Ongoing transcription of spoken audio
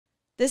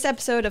This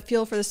episode of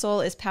Fuel for the Soul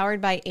is powered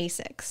by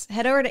ASICS.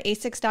 Head over to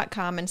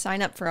asics.com and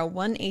sign up for a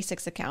one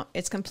ASICS account.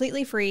 It's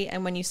completely free,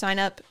 and when you sign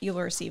up, you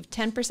will receive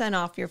 10%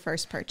 off your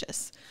first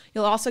purchase.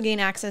 You'll also gain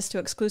access to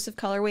exclusive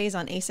colorways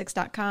on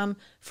asics.com,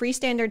 free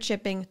standard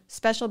shipping,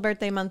 special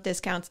birthday month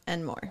discounts,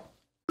 and more.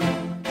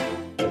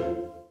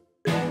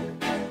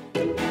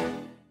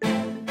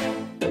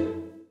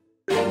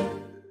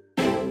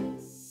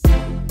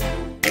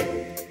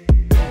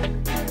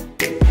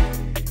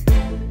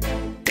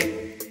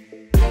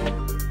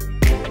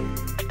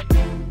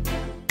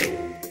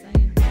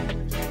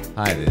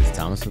 Hi, this is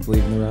Thomas with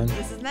Believe in the Run.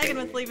 This is Meghann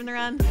with Believe in the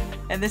Run.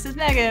 And this is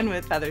Meghann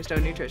with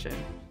Featherstone Nutrition.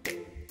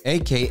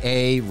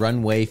 AKA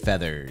Runway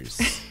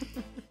Feathers.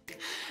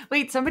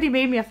 Wait, somebody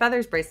made me a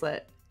feathers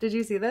bracelet. Did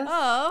you see this?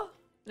 Oh,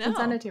 no. And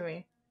sent it to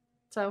me.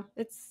 So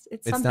it's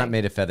It's not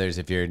made of feathers.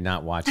 If you're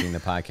not watching the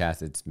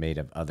podcast, it's made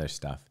of other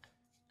stuff.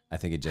 I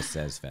think it just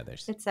says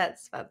feathers. It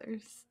says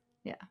feathers.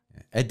 Yeah.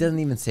 It doesn't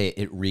even say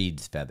it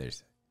reads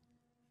feathers.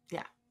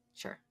 Yeah,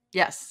 sure.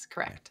 Yes,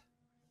 correct.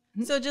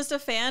 So just a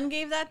fan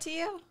gave that to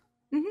you?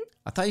 Mm-hmm.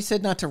 I thought you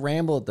said not to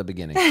ramble at the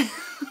beginning.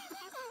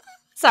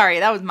 Sorry,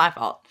 that was my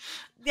fault.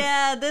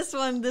 Yeah, this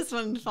one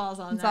falls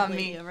on It's that on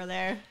lady me. over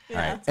there. All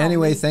Yeah. right.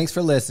 Anyway, thanks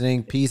for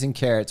listening. Peas and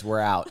carrots, we're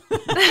out.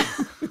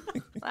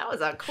 That was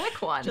a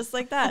quick one. Just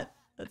like that.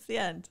 That's the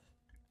end.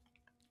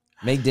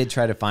 Meg did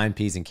try to find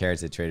peas and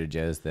carrots at Trader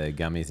Joe's, the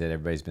gummies that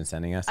everybody's been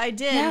sending us. I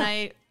did. Yeah.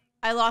 And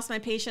I lost my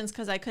patience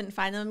because I couldn't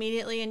find them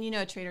immediately. And you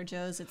know, Trader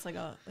Joe's, it's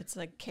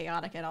like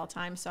chaotic at all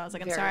times. So I was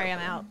like, I'm Very sorry,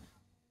 open. I'm out.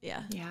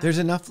 Yeah. Yeah. There's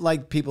enough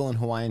like people in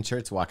Hawaiian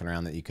shirts walking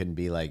around that you couldn't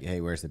be like, hey,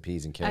 where's the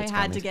peas and I carrots?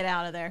 had to gummies? get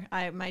out of there.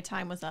 My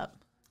time was up.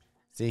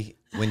 See,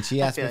 when she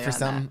asked me feel you for on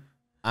something,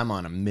 I'm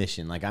on a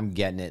mission. Like I'm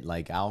getting it.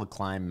 Like I'll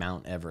climb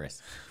Mount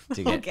Everest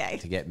to get Okay.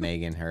 to get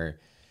Meghann her,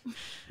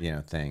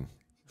 thing,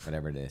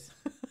 whatever it is.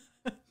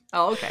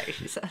 Oh, okay,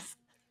 she says.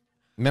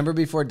 Remember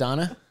before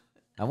Donna?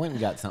 I went and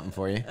got something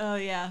for you. Oh,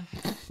 yeah.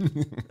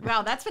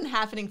 Wow, that's been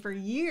happening for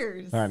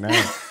years. I know.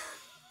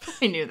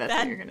 I knew that's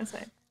what you were going to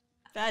say.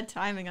 Bad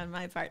timing on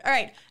my part. All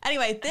right.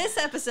 Anyway, this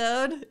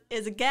episode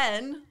is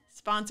again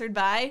sponsored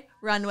by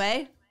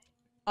Runway,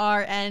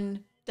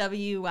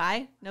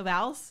 RNWY, no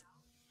vowels.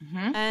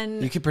 Mm-hmm.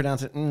 And You could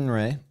pronounce it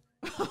Ray.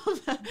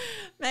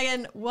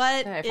 Meghann,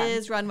 what Very fun.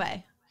 is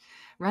Runway?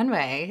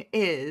 Runway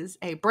is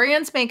a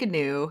brand spanking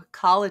new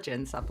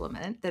collagen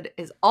supplement that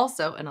is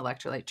also an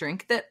electrolyte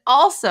drink that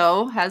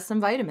also has some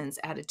vitamins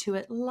added to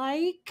it,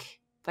 like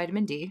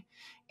vitamin D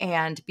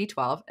and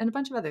B12 and a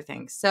bunch of other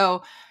things.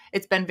 So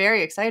it's been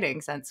very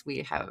exciting since we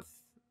have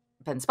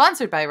been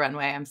sponsored by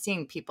Runway. I'm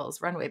seeing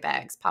people's Runway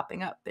bags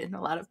popping up in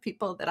a lot of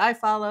people that I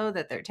follow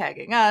that they're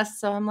tagging us.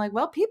 So I'm like,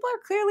 well, people are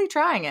clearly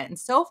trying it. And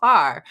so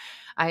far,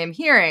 I am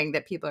hearing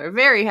that people are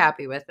very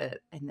happy with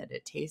it and that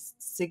it tastes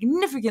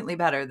significantly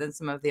better than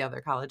some of the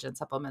other collagen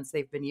supplements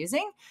they've been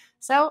using.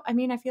 So, I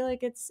mean, I feel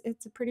like it's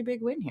a pretty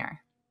big win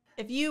here.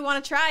 If you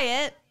want to try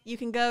it, you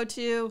can go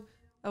to,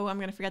 I'm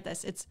going to forget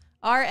this. It's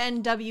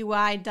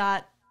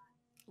rnwy.life.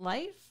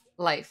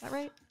 Life. Is that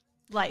right?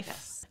 Life.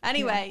 Yes.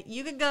 Anyway,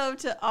 you can go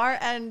to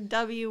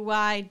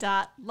rnwy.life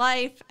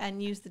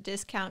and use the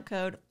discount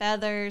code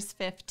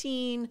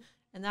feathers15,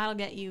 and that'll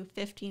get you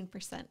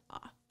 15%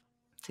 off.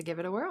 To give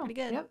it a whirl. Pretty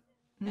good. Yep.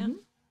 Yeah. Mhm.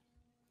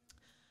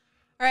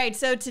 All right,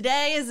 so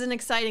today is an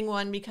exciting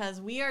one because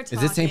we are talking.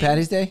 Is it St.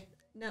 Patty's Day?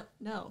 No,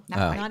 Not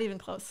quite. not even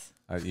close.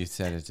 Oh, you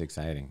said it's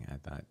exciting. I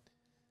thought.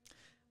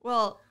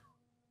 Well,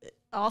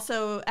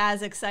 also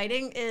as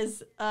exciting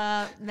is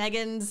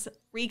Megan's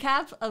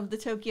recap of the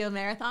Tokyo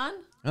Marathon.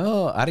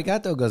 Oh,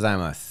 arigato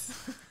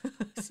gozaimasu.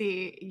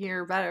 See,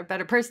 you're a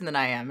better person than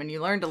I am, and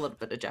you learned a little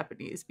bit of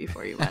Japanese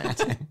before you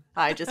went.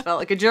 I just felt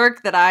like a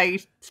jerk that I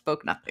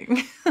spoke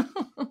nothing.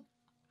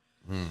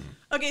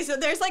 Okay, so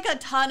there's like a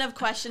ton of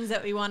questions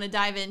that we want to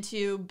dive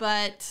into,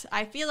 but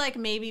I feel like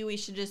maybe we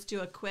should just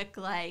do a quick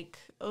like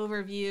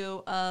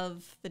overview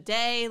of the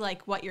day,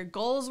 like what your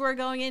goals were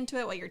going into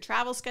it, what your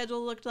travel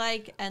schedule looked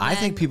like, and I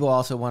think then people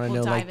also want to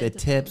we'll know like dive the into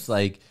tips, things.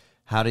 like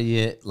how do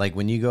you like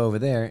when you go over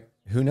there?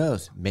 Who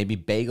knows? Maybe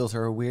bagels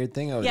are a weird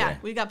thing over Yeah, there.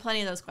 we've got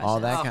plenty of those questions. All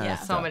that Oh, kind yeah. of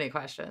so stuff. many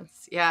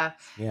questions. Yeah.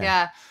 Yeah.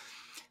 Yeah.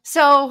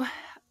 So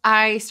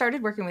I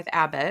started working with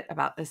Abbott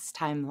about this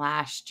time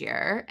last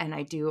year, and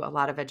I do a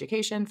lot of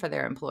education for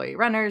their employee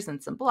runners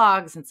and some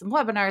blogs and some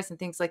webinars and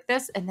things like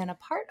this. And then a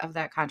part of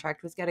that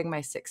contract was getting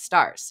my 6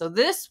 stars. So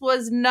this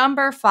was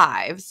number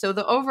 5. So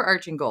the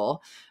overarching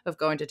goal of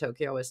going to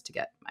Tokyo was to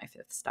get my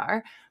 5th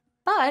star.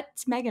 But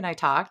Meg and I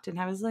talked, and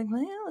I was like,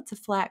 well, it's a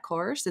flat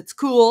course. It's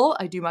cool.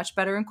 I do much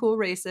better in cool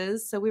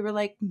races. So we were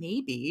like,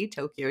 maybe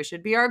Tokyo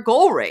should be our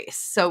goal race.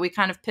 So we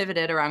kind of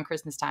pivoted around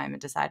Christmas time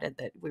and decided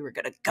that we were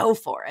going to go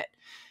for it.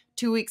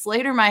 2 weeks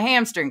later, my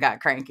hamstring got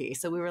cranky.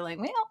 So we were like,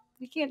 well,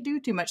 we can't do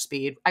too much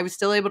speed. I was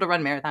still able to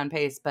run marathon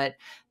pace, but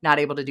not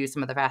able to do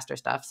some of the faster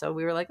stuff. So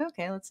we were like,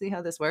 okay, let's see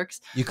how this works.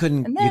 You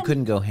couldn't And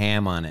then- go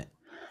ham on it.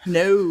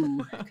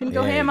 No, couldn't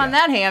go There ham you on go.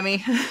 that hammy.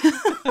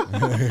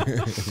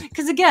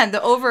 Because again,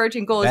 the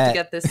overarching goal is to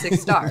get this 6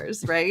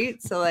 stars,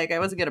 right? So like I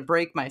wasn't going to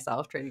break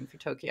myself training for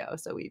Tokyo.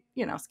 So we,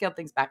 scaled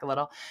things back a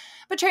little.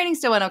 But training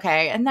still went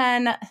okay. And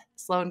then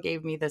Sloan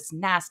gave me this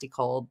nasty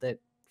cold that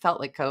felt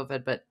like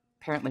COVID, but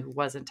apparently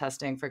wasn't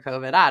testing for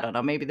COVID. I don't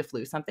know, maybe the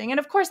flu, something. And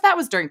of course, that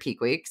was during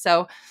peak week.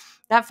 So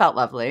that felt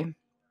lovely.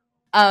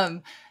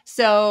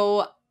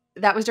 So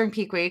that was during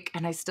peak week,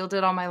 and I still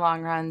did all my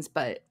long runs,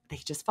 but they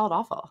just felt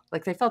awful.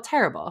 Like they felt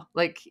terrible.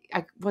 Like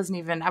I was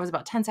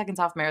about 10 seconds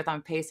off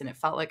marathon pace, and it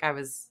felt like I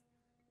was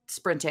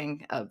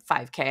sprinting a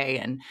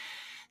 5K. And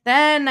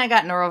then I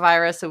got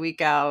norovirus a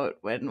week out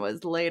and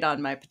was laid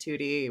on my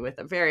patootie with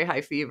a very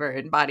high fever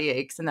and body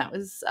aches. And that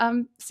was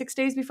 6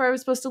 days before I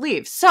was supposed to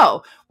leave.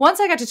 So once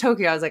I got to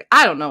Tokyo, I was like,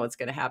 I don't know what's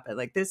going to happen.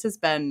 Like this has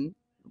been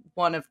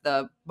one of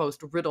the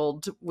most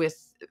riddled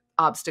with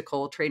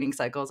obstacle training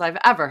cycles I've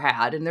ever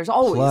had. And there's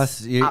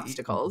always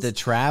obstacles. The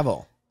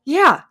travel.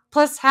 Yeah.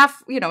 Plus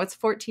half, it's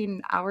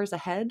 14 hours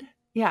ahead.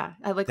 Yeah.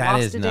 I That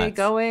lost is a day nuts.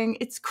 going.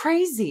 It's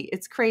crazy.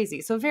 It's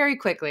crazy. So very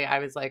quickly I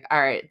was like, all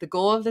right, the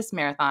goal of this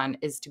marathon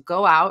is to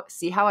go out,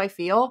 see how I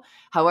feel.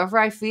 However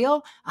I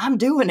feel, I'm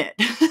doing it.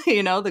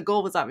 The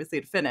goal was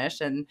obviously to finish.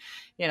 And,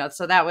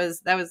 so that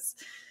was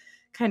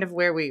kind of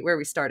where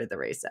we started the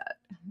race at.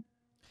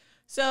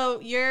 So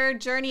your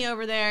journey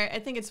over there, I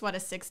think it's a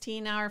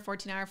 16-hour,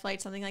 14-hour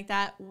flight, something like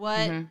that.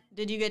 What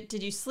did you get?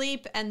 Did you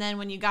sleep? And then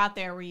when you got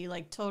there, were you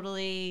like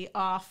totally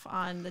off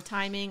on the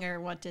timing,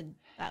 or what did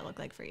that look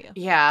like for you?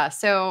 Yeah.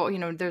 So,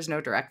 there's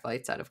no direct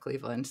flights out of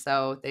Cleveland.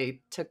 So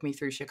they took me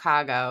through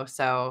Chicago.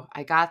 So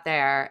I got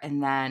there,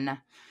 and then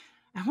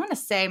I want to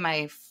say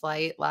my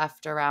flight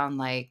left around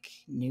like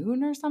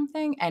noon or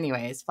something.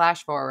 Anyways,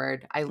 flash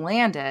forward, I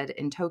landed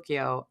in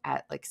Tokyo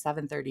at like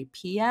 7:30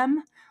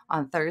 p.m.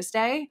 on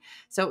Thursday.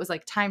 So it was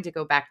like time to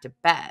go back to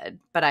bed,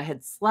 but I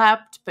had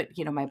slept, but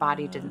my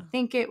body didn't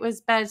think it was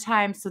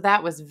bedtime. So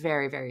that was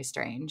very, very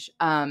strange.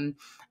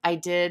 I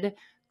did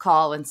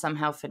call and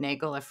somehow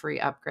finagle a free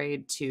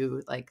upgrade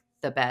to like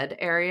the bed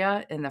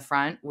area in the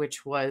front,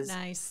 which was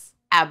nice.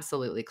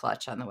 Absolutely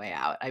clutch on the way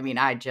out. I mean,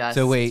 I just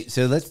So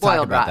let's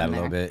talk about that a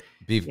little bit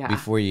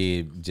before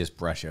you just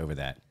brush over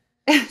that.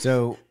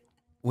 So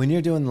when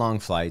you're doing long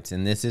flights,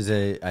 and this is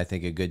I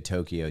think a good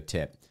Tokyo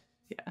tip.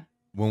 Yeah.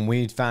 When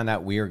we found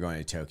out we were going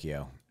to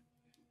Tokyo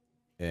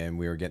and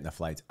we were getting the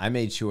flights, I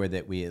made sure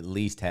that we at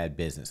least had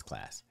business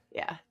class.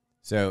 Yeah.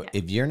 So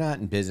if you're not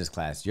in business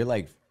class, you're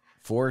like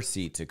 4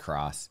 seats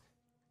across,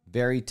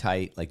 very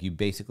tight. Like you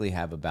basically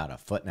have about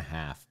 1.5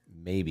 feet,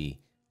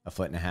 maybe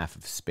 1.5 feet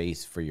of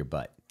space for your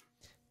butt.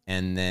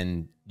 And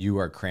then you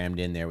are crammed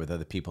in there with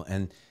other people.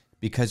 And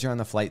because you're on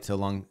the flight so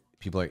long,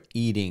 people are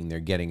eating,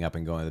 they're getting up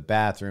and going to the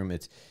bathroom.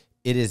 It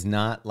is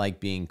not like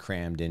being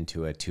crammed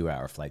into a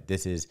 2-hour flight.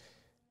 This is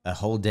a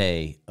whole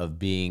day of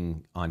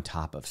being on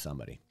top of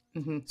somebody.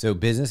 Mm-hmm. So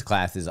business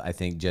class is, I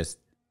think, just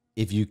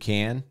if you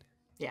can,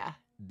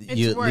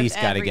 you at least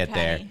got to get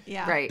there.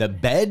 Yeah. Right. The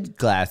bed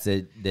class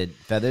that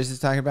Feathers is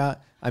talking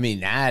about, I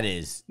mean,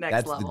 that's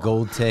level. the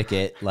gold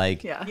ticket.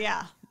 Like,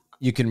 Yeah.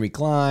 you can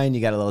recline.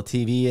 You got a little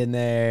TV in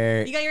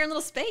there. You got your own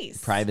little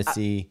space.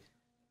 Privacy.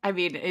 I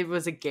mean, it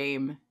was a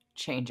game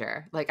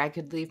changer. Like I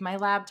could leave my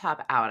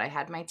laptop out. I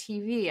had my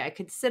TV. I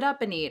could sit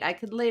up and eat. I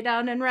could lay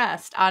down and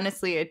rest.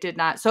 Honestly, it did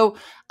not. So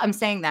I'm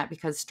saying that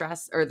because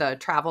stress or the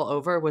travel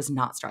over was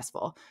not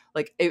stressful.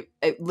 Like it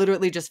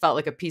literally just felt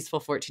like a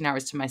peaceful 14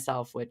 hours to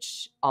myself,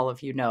 which all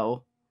of you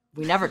know,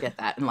 we never get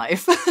that in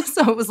life.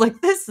 So it was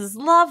like, this is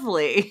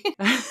lovely.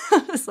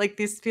 It's like,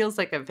 this feels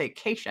like a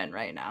vacation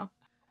right now.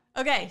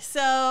 Okay,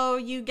 so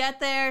you get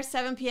there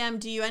 7 p.m.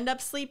 Do you end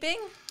up sleeping?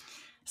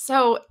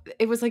 So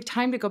it was like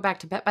time to go back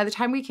to bed. By the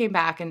time we came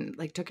back and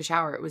like took a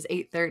shower, it was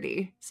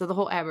 8:30. So the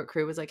whole Abbott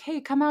crew was like,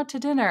 hey, come out to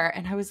dinner.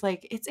 And I was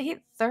like, it's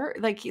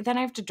 8:30. Like then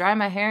I have to dry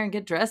my hair and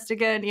get dressed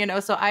again,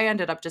 So I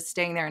ended up just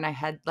staying there, and I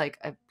had like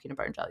a peanut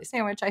butter and jelly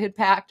sandwich I had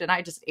packed, and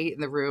I just ate in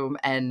the room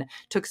and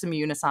took some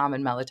Unisom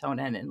and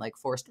melatonin and like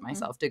forced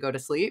myself to go to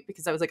sleep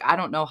because I was like, I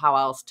don't know how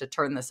else to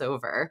turn this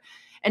over.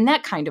 And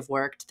that kind of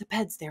worked. The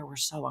beds there were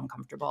so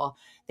uncomfortable.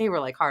 They were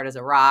like hard as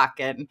a rock,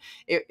 and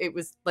it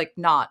was like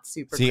not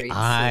super great. See,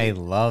 I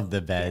love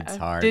the beds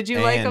hard. Did you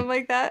like them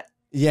like that?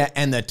 Yeah,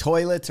 and the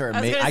toilets are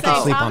amazing. I can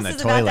can sleep Thomas on the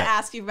is toilet. about to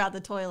ask you about the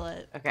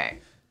toilet. Okay.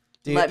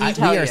 Dude, Let me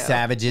tell we are you.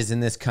 savages in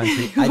this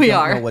country. We don't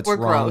are. know what's We're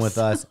wrong gross. with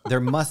us. There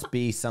must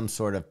be some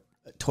sort of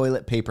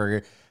toilet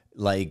paper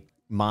like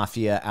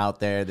mafia out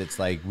there that's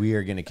like, we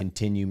are going to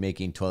continue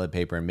making toilet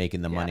paper and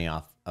making the money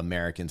off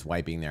Americans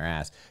wiping their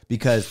ass,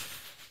 because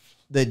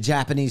the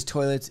Japanese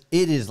toilets,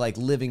 it is like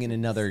living in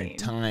another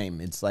time.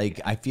 It's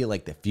like, I feel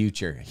like the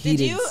future.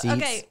 Heated seats.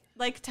 Okay,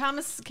 like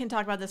Thomas can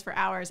talk about this for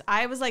hours.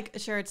 I was like,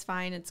 sure, it's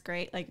fine. It's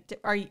great. Like,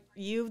 are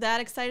you that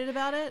excited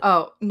about it?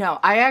 Oh, no.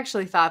 I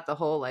actually thought the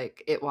whole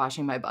like it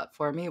washing my butt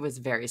for me was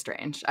very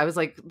strange. I was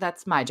like,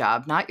 that's my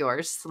job, not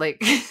yours.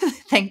 Like,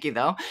 thank you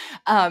though.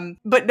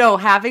 But no,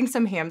 having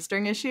some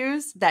hamstring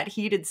issues, that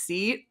heated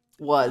seat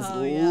was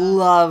yeah.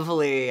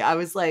 lovely. I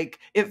was like,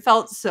 it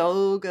felt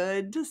so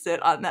good to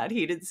sit on that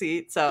heated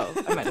seat. So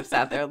I might have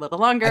sat there a little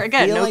longer. I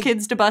Again, feel no like-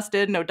 kids to bust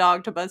in, no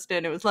dog to bust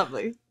in. It was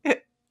lovely.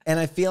 And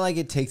I feel like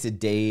it takes a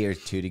day or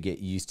two to get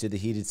used to the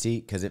heated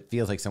seat because it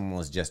feels like someone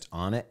was just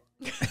on it.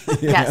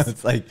 Yes.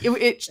 It's like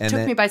It took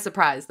then- me by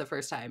surprise the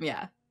first time.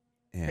 Yeah.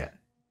 yeah.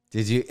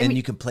 Did you? And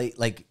you can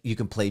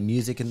play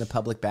music in the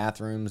public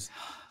bathrooms.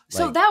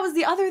 So Like- that was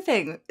the other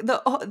thing.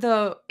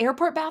 The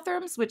airport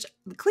bathrooms, which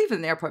the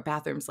Cleveland airport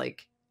bathrooms,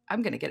 like,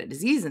 I'm going to get a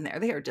disease in there.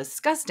 They are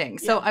disgusting.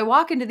 So I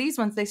walk into these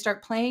ones, they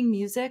start playing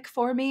music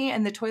for me,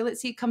 and the toilet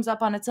seat comes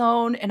up on its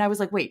own. And I was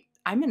like, wait,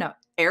 I'm in an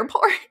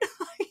airport?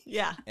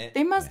 Yeah.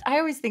 They must, I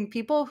always think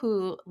people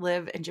who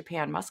live in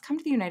Japan must come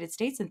to the United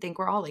States and think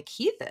we're all like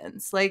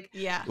heathens. Like,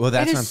 Yeah. Well,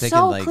 that's it what I'm is thinking.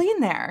 so Like clean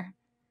there.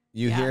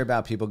 you Yeah. hear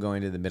about people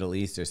going to the Middle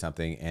East or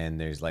something, and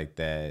there's like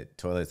the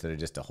toilets that are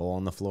just a hole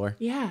in the floor.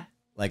 Yeah.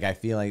 Like I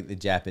feel like the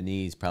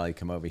Japanese probably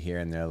come over here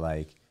and they're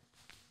like,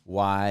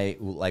 why?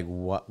 Like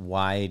what?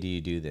 Why do you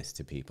do this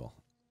to people?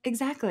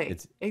 Exactly.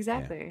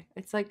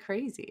 It's like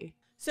crazy.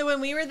 So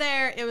when we were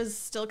there, it was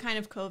still kind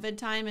of COVID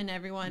time and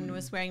everyone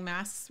was wearing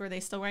masks. Were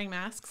they still wearing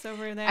masks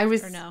over there? I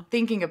was or no?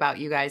 thinking about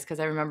you guys because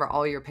I remember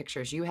all your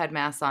pictures. You had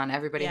masks on.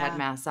 Everybody Yeah. had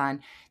masks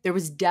on. There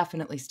was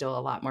definitely still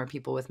a lot more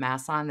people with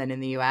masks on than in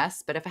the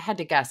U.S. But if I had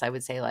to guess, I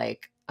would say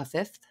like a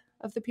fifth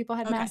of the people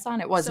had Okay. masks on.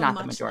 It was So not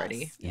the much majority.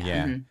 less.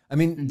 Yeah. Mhm. I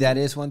mean, that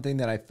is one thing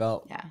that I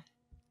felt Yeah.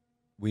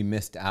 we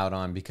missed out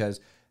on because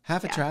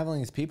half of Yeah.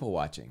 traveling is people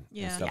watching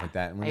Yeah. and stuff Yeah, like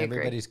that. And when I agree.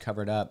 everybody's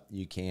covered up,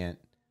 you can't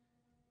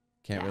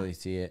Yeah. really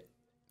see it.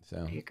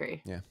 So I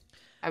agree. Yeah.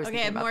 I was Okay, I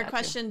thinking have about more that, too.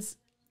 questions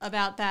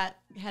about that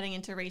heading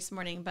into race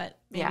morning, but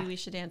maybe Yeah. we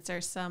should answer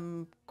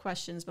some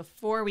questions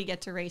before we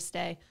get to race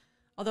day,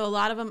 although a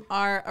lot of them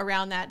are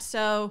around that.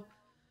 So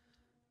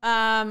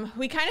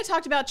we kind of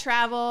talked about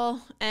travel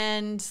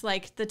and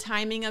like the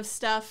timing of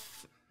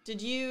stuff.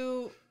 Did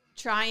you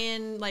try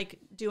and like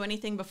do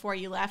anything before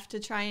you left to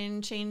try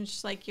and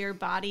change like your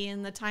body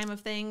and the time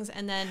of things?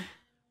 And then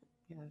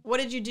what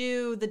did you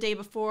do the day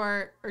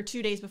before or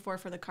 2 days before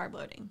for the carb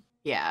loading?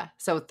 Yeah.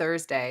 So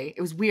Thursday,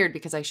 it was weird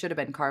because I should have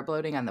been carb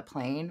loading on the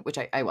plane, which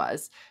I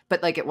was,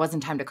 but like it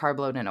wasn't time to carb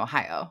load in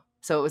Ohio.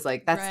 So it was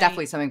like, that's Right.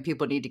 definitely something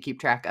people need to keep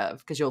track of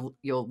because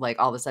you'll like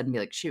all of a sudden be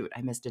like, shoot,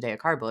 I missed a day of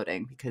carb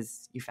loading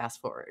because you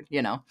fast forward,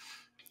 you know?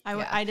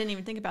 Yeah. I didn't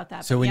even think about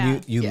that. So but when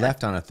yeah. you Yeah.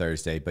 left on a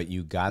Thursday, but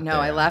you got No,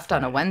 there I left on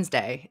a Friday.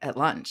 Wednesday at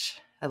lunch.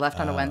 I left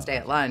on a Oh, Wednesday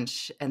at okay.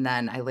 lunch and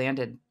then I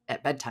landed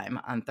at bedtime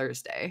on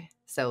Thursday.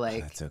 So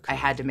like that's so I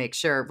had to make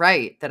sure,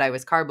 right, that I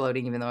was carb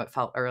loading even though it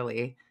felt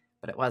early,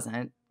 but it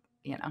wasn't,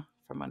 you know,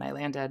 from when I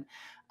landed.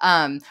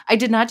 I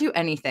did not do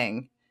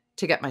anything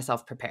to get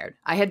myself prepared.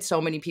 I had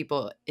so many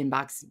people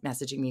inbox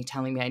messaging me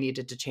telling me I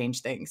needed to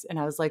change things. And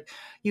I was like,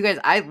 you guys,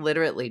 I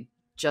literally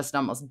just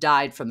almost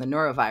died from the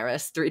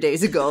norovirus 3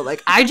 days ago.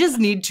 Like, I just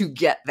need to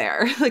get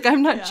there. Like,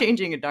 I'm not Yeah.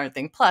 changing a darn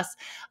thing. Plus,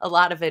 a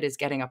lot of it is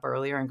getting up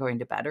earlier and going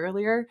to bed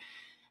earlier.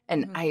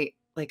 And Mhm. I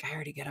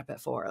already get up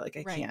at 4. Like,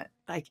 I Right. can't,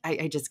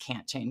 I just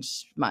can't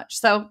change much.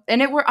 So,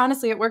 and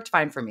honestly, it worked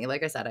fine for me.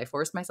 Like I said, I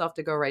forced myself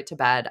to go right to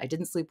bed. I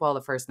didn't sleep well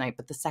the first night,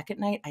 but the second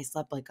night I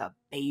slept like a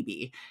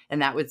baby.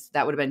 And that would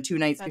have been 2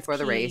 nights That's before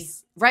the key.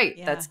 race. Right.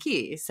 Yeah. That's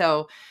key.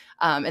 So,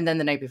 and then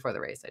the night before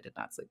the race, I did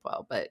not sleep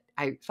well, but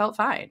I felt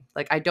fine.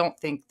 Like, I don't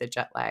think the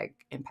jet lag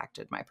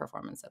impacted my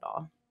performance at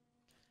all.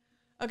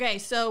 Okay,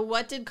 so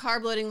what did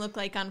carb loading look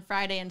like on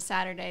Friday and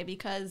Saturday?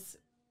 Because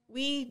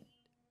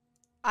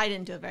I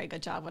didn't do a very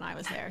good job when I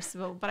was there,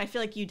 but I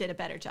feel like you did a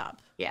better job.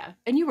 Yeah.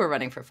 And you were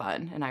running for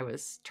fun and I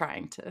was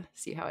trying to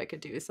see how I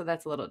could do. So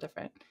that's a little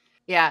different.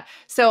 Yeah.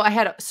 So I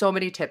had so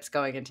many tips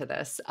going into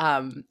this.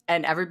 And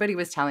everybody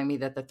was telling me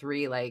that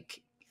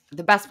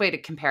the best way to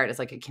compare it is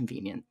like a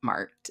convenient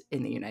mart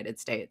in the United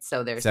States.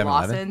 So there's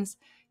 7-Eleven? Lawson's.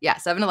 Yeah,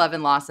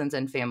 7-Eleven, Lawson's,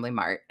 and Family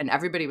Mart. And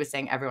everybody was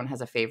saying everyone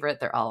has a favorite.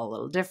 They're all a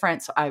little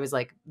different. So I was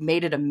like,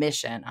 made it a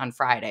mission on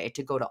Friday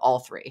to go to all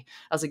 3.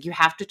 I was like, you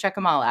have to check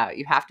them all out.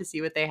 You have to see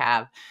what they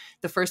have.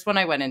 The first one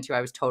I went into,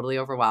 I was totally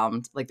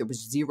overwhelmed. Like, there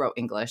was 0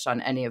 English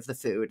on any of the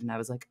food. And I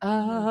was like,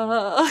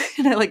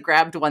 and I like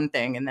grabbed one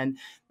thing. And then,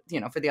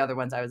 for the other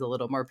ones, I was a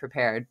little more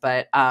prepared.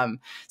 But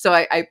so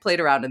I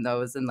played around in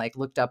those and like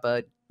looked up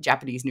a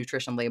Japanese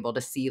nutrition label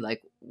to see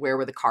like where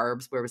were the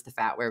carbs, where was the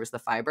fat, where was the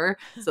fiber,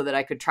 so that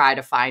I could try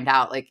to find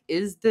out like,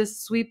 is this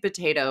sweet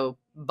potato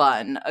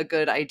bun a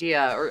good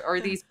idea, or are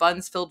these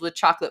buns filled with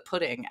chocolate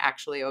pudding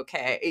actually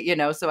okay?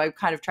 So I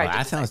kind of tried Well, to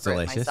that sounds decipher it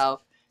delicious.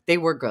 myself. They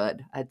were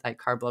good. I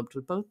carb loaded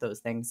with both those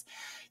things.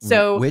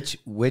 So which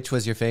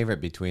was your favorite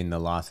between the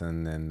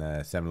Lawson and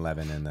the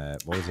 7-Eleven and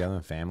what was the other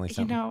one? Family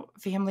something?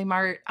 Family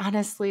Mart,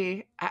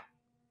 honestly,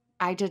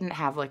 I didn't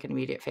have like an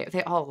immediate favorite.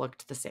 They all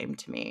looked the same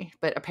to me,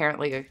 but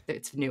apparently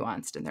it's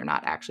nuanced and they're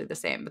not actually the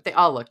same, but they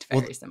all looked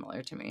very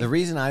similar to me. The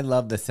reason I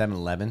love the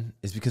 7-Eleven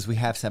is because we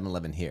have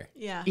 7-Eleven here.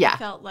 Yeah. Yeah, It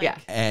felt like yeah.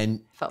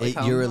 And Felt like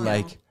home. you were Yeah.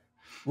 like,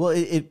 well,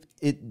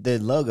 the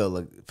logo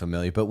looked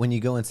familiar, but when you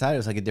go inside, it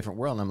was like a different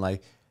world. And I'm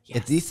like,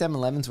 if these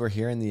 7-Elevens were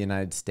here in the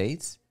United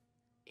States,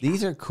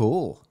 these are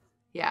cool.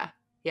 Yeah.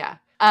 Yeah.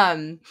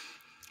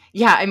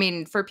 Yeah, I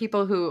mean, for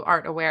people who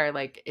aren't aware,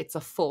 like it's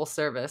a full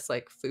service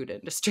like food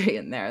industry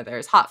in there.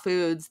 There's hot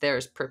foods,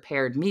 there's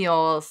prepared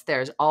meals,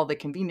 there's all the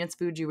convenience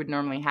foods you would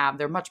normally have.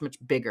 They're much, much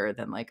bigger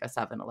than like a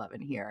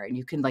 7-Eleven here. And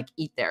you can like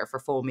eat there for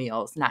full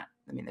meals.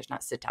 There's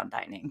not sit down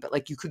dining, but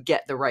like you could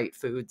get the right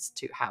foods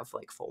to have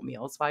like full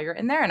meals while you're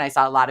in there. And I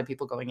saw a lot of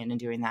people going in and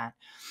doing that,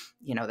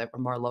 that were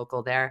more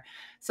local there.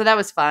 So that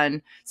was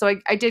fun. So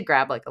I did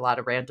grab like a lot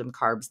of random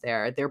carbs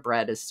there. Their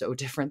bread is so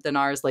different than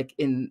ours. Like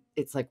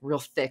it's like real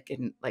thick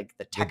and like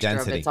the texture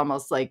of it's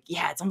almost like,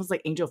 it's almost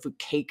like angel food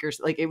cake or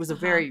like it was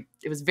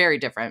it was very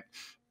different.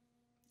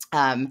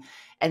 And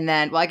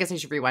then, well, I guess I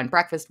should rewind.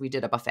 Breakfast, we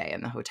did a buffet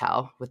in the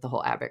hotel with the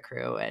whole Abbott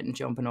crew and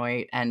Joan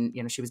Benoit, and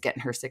she was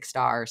getting her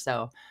 6-star.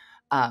 So,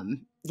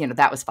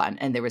 that was fun,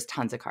 and there was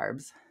tons of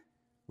carbs.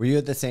 Were you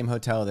at the same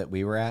hotel that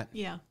we were at?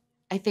 Yeah,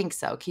 I think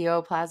so.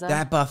 Keough Plaza.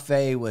 That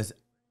buffet was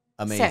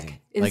amazing.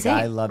 Sick. Insane,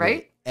 like I loved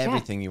right? it.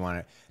 Everything you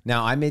wanted.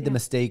 Now I made the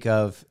mistake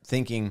of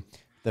thinking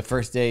the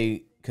first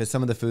day, because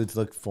some of the foods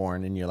looked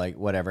foreign, and you're like,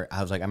 whatever.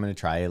 I was like, I'm going to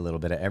try a little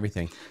bit of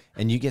everything,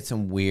 and you get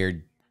some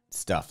weird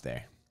stuff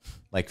there,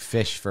 like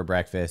fish for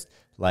breakfast.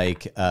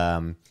 Like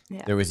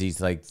there was these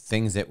like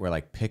things that were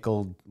like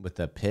pickled with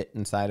a pit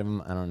inside of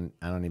them.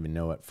 I don't even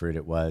know what fruit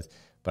it was,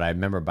 but I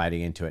remember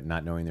biting into it,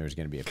 not knowing there was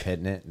going to be a pit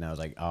in it, and I was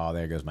like, oh,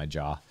 there goes my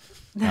jaw.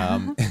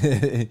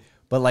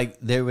 But like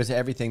there was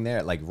everything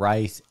there, like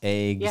rice,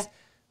 eggs,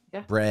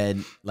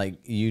 bread,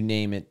 like you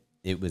name it,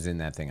 it was in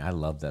that thing. I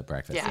love that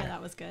breakfast. Yeah, there.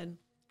 that was good.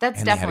 That's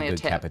and definitely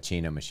they had a tip.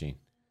 cappuccino machine.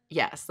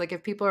 Yes, like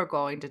if people are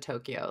going to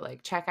Tokyo,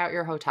 like check out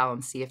your hotel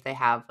and see if they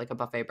have like a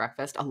buffet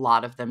breakfast. A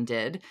lot of them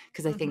did,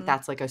 because I think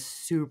that's like a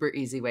super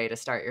easy way to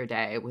start your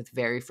day with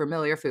very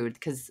familiar food,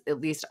 because at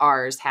least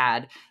ours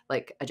had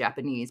like a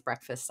Japanese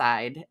breakfast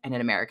side and an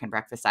American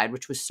breakfast side,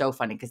 which was so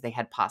funny because they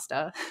had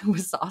pasta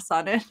with sauce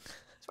on it.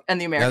 And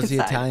the American side.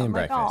 That was the Italian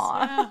breakfast.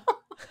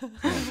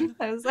 Like,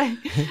 I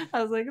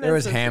was like, there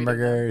was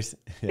hamburgers.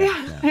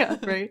 Yeah,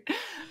 right.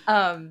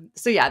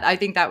 So yeah, I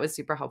think that was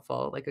super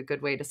helpful, like a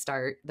good way to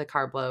start the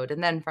carb load.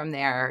 And then from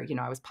there,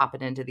 I was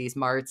popping into these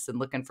marts and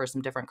looking for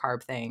some different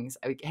carb things.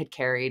 I had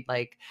carried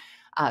like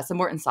some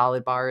Morton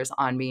Solid bars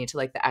on me to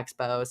like the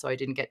expo, so I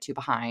didn't get too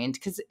behind,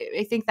 because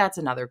I think that's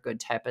another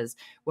good tip is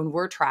when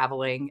we're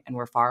traveling and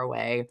we're far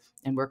away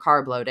and we're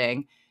carb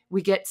loading,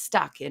 we get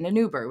stuck in an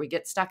Uber. We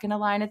get stuck in a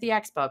line at the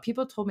expo.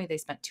 People told me they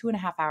spent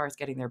 2.5 hours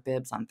getting their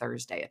bibs on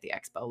Thursday at the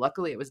expo.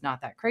 Luckily, it was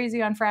not that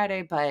crazy on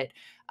Friday, but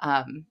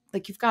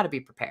like you've got to be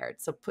prepared.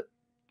 So put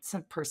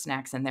some purse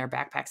snacks in there,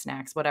 backpack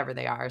snacks, whatever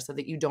they are, so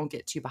that you don't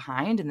get too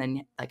behind and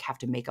then like have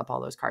to make up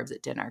all those carbs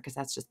at dinner, because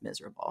that's just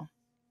miserable.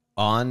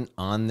 On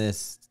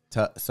this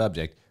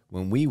subject,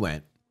 when we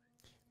went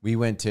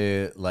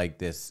to like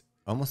this,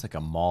 almost like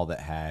a mall that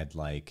had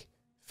like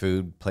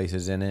food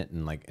places in it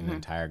and like an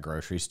entire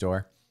grocery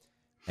store.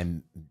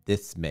 And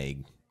this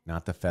Meg,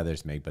 not the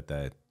feathers Meg, but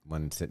the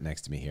one sitting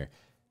next to me here.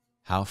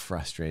 How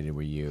frustrated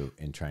were you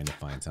in trying to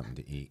find something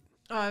to eat?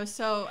 Oh, I was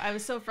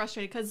so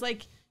frustrated because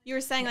like you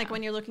were saying, like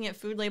when you're looking at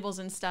food labels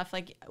and stuff,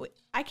 like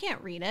I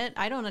can't read it.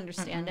 I don't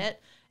understand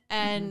it.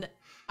 And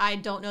I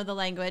don't know the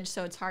language,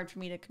 so it's hard for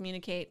me to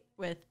communicate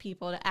with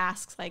people to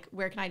ask, like,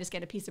 where can I just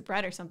get a piece of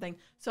bread or something?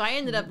 So I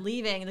ended up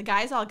leaving. The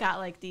guys all got,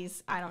 like,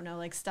 these, I don't know,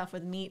 like, stuff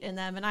with meat in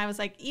them. And I was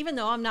like, even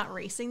though I'm not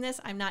racing this,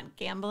 I'm not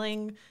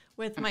gambling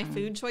with my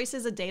food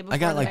choices a day before I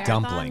got, the like,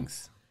 marathon.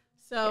 dumplings.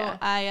 So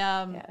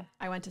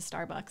I went to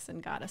Starbucks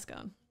and got a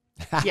scone.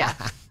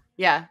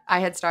 Yeah. I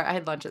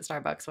had lunch at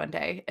Starbucks one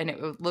day, and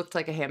it looked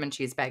like a ham and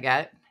cheese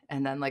baguette,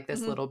 and then, like,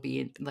 this little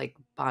bean, like,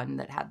 bun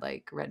that had,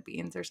 like, red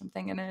beans or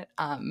something in it.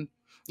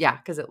 Yeah,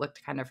 because it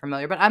looked kind of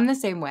familiar. But I'm the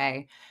same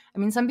way. I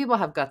mean, some people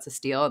have guts of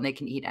steel and they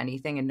can eat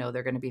anything and know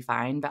they're going to be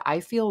fine. But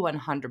I feel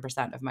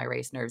 100% of my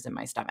race nerves in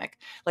my stomach.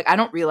 Like, I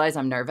don't realize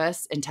I'm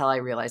nervous until I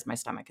realize my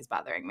stomach is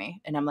bothering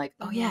me. And I'm like,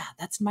 oh, yeah,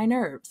 that's my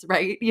nerves,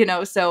 right?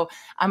 So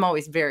I'm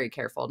always very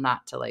careful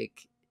not to,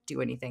 like, do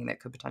anything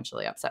that could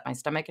potentially upset my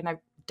stomach. And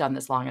I've done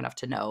this long enough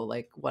to know,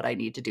 like, what I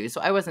need to do.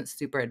 So I wasn't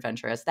super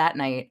adventurous. That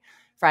night,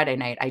 Friday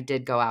night, I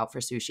did go out for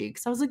sushi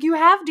because I was like, you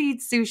have to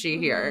eat sushi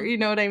here. You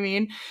know what I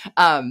mean?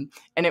 And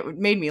it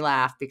made me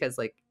laugh because,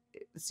 like,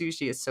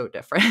 sushi is so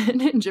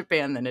different in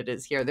Japan than it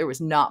is here. There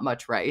was not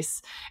much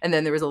rice. And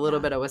then there was a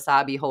little bit of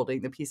wasabi holding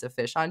the piece of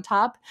fish on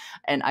top.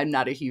 And I'm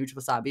not a huge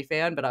wasabi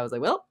fan, but I was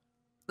like, well,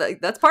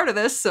 like, that's part of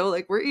this. So,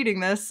 like, we're eating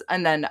this.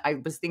 And then I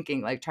was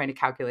thinking, like, trying to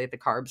calculate the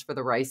carbs for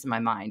the rice in my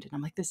mind. And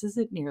I'm like, this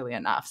isn't nearly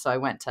enough. So I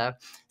went to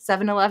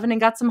 7-Eleven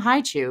and got some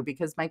haichu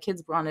because my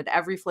kids wanted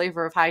every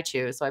flavor of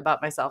haichu. So I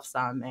bought myself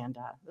some, and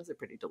those are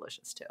pretty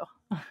delicious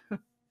too.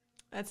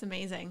 That's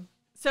amazing.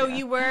 So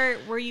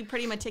were you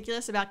pretty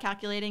meticulous about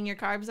calculating your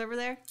carbs over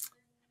there?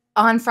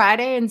 On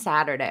Friday and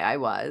Saturday, I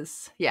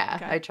was. Yeah,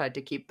 okay. I tried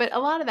to keep. But a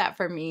lot of that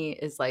for me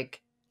is,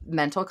 like,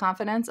 mental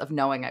confidence of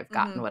knowing I've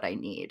gotten what I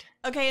need.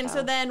 Okay, and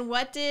so then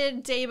what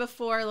did day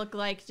before look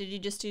like? Did you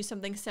just do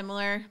something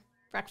similar?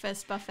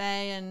 Breakfast,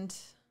 buffet, and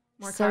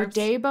more carbs? So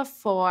day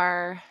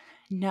before,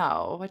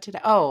 No, what did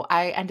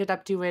I ended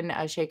up doing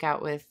a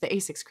shakeout with the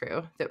ASICS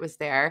crew that was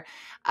there.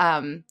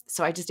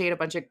 So I just ate a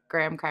bunch of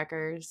graham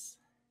crackers.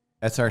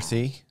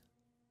 SRC?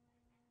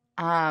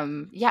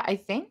 Yeah, I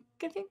think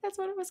that's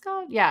what it was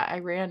called. Yeah, I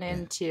ran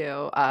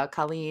into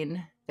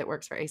Colleen that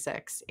works for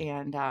ASICS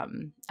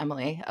and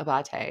Emily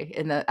Abate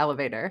in the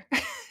elevator.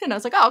 And I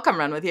was like, oh, I'll come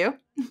run with you.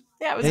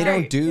 Yeah, it was They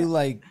great.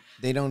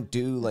 don't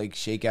do like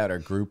shakeout or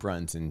group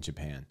runs in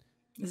Japan.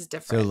 This is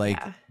different. So like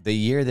the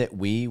year that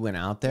we went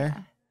out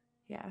there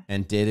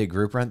and did a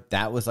group run,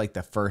 that was like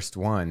the first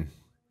one.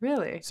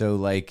 Really? So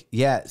like,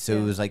 it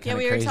was like kind of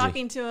we crazy. were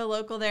talking to a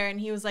local there and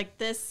he was like,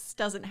 this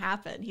doesn't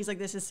happen. He's like,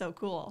 this is so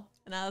cool.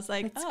 And I was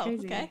like, That's oh,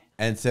 crazy. okay.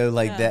 And so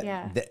like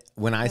that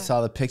when I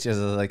saw the pictures,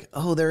 I was like,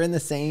 oh, they're in the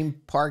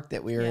same park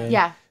that we were in.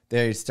 Yeah.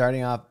 They're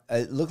starting off.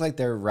 It looked like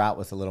their route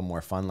was a little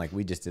more fun. Like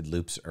we just did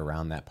loops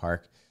around that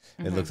park.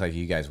 It looks like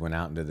you guys went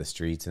out into the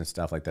streets and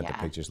stuff like that. Yeah. The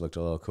pictures looked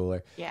a little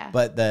cooler. Yeah.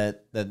 But the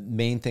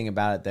main thing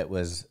about it that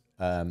was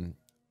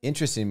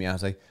interesting to me, I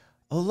was like,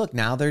 oh, look,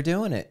 now they're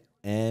doing it.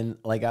 And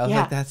like, I was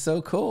like, that's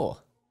so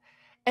cool.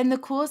 And the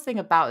coolest thing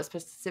about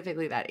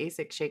specifically that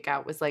ASIC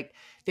shakeout was like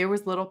there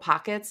was little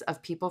pockets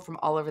of people from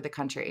all over the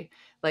country.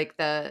 Like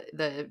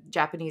the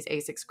Japanese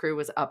ASICS crew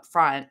was up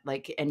front,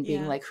 like and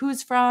being like,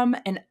 "Who's from?"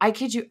 And I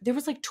kid you, there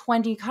was like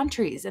 20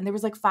 countries, and there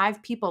was like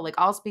 5 people, like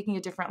all speaking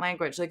a different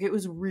language. Like it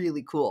was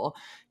really cool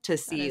to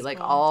see like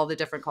all the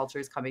different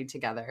cultures coming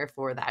together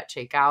for that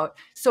shakeout.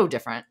 So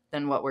different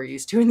than what we're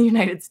used to in the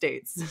United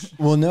States.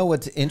 Well, no,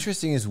 what's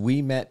interesting is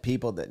we met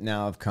people that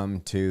now have come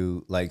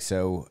to like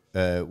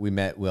we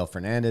met Will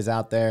Fernandez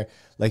out there.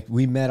 Like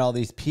we met all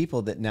these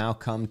people that now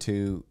come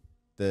to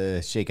the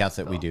shakeouts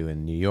that we do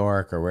in New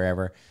York or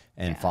wherever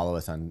and follow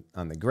us on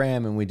the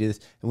gram. And we do this.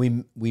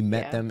 And we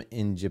met them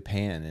in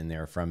Japan and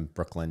they're from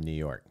Brooklyn, New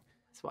York.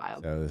 It's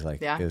wild. So it was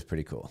like, it was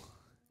pretty cool.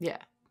 Yeah,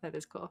 that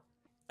is cool.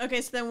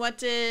 Okay. So then what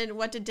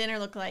did dinner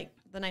look like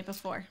the night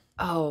before?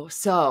 Oh,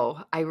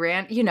 so I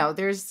ran,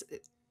 there's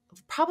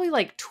probably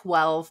like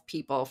 12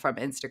 people from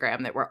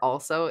Instagram that were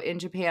also in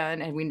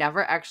Japan, and we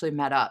never actually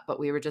met up, but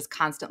we were just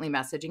constantly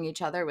messaging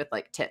each other with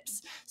like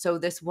tips. So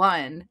this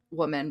one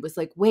woman was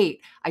like,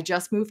 wait, I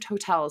just moved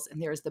hotels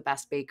and there's the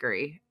best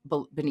bakery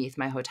beneath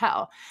my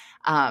hotel.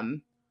 I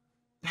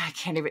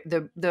can't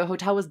even, the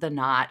hotel was the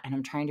Knot, and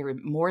I'm trying to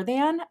More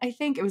Than, I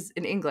think it was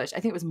in English.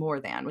 I think it was More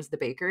Than was the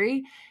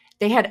bakery.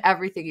 They had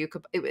everything you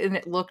could, and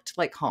it looked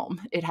like home.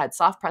 It had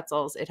soft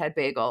pretzels. It had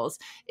bagels.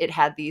 It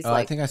had these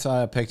I think I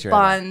saw a picture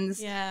buns.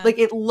 Of that. Like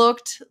it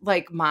looked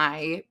like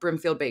my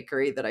Brimfield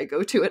bakery that I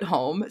go to at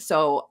home.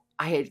 So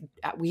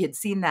we had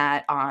seen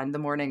that on the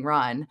morning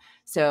run.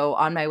 So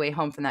on my way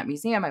home from that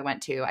museum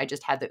I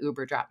just had the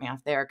Uber drop me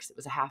off there because it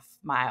was a half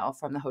mile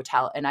from the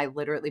hotel. And I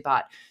literally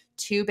bought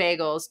 2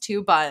 bagels,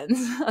 2 buns,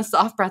 a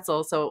soft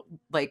pretzel. So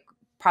like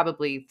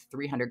probably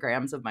 300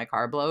 grams of my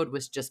carb load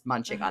was just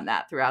munching on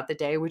that throughout the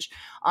day, which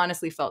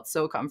honestly felt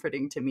so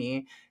comforting to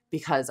me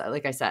because,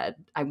 like I said,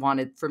 I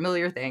wanted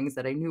familiar things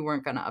that I knew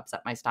weren't going to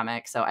upset my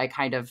stomach. So I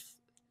kind of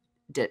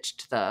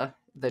ditched the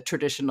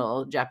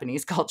traditional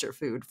Japanese culture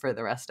food for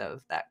the rest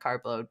of that carb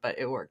load, but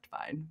it worked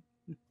fine.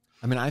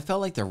 I mean, I felt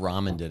like the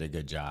ramen did a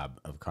good job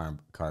of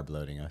carb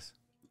loading us.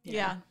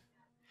 Yeah.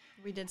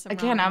 We did some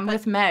Again, ramen, I'm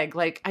with Meg.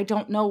 Like, I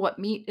don't know what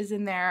meat is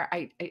in there.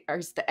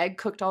 Is the egg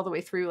cooked all the way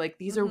through? Like,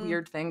 these are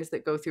weird things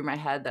that go through my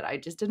head that I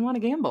just didn't want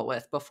to gamble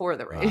with before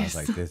the race. I was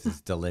like, this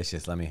is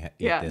delicious. Let me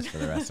eat this for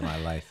the rest of my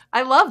life.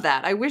 I love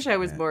that. I wish I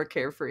was more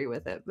carefree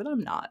with it, but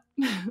I'm not.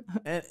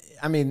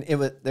 I mean,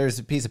 there's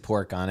a piece of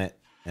pork on it,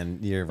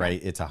 and you're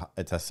right. It's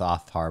a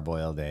soft,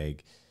 hard-boiled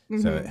egg,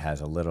 so it has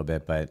a little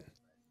bit, but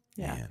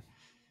man,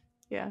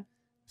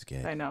 it's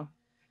good. I know.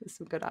 There's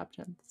some good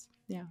options.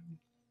 Yeah.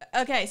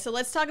 Okay, so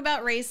let's talk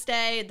about race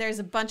day. There's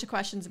a bunch of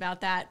questions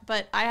about that,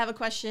 but I have a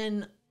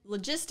question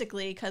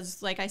logistically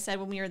because, like I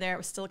said, when we were there, it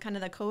was still kind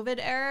of the COVID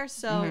era.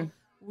 So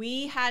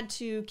we had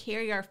to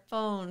carry our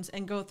phones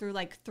and go through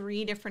like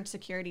 3 different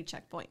security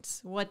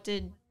checkpoints. What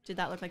did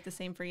that look like the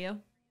same for you?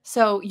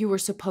 So you were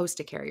supposed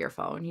to carry your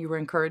phone. You were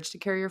encouraged to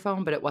carry your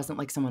phone, but it wasn't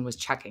like someone was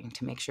checking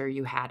to make sure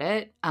you had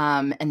it.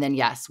 And then,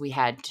 yes, we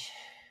had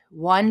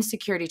 1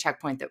 security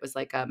checkpoint that was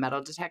like a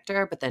metal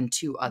detector, but then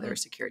 2 other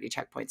security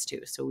checkpoints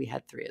too. So we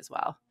had 3 as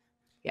well.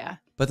 Yeah.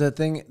 But the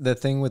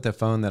thing with the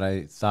phone that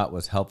I thought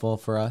was helpful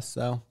for us,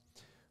 though,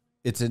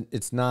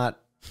 it's not.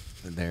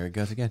 There it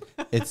goes again.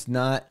 It's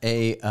not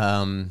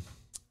an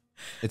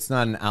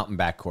out and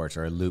back course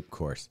or a loop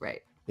course.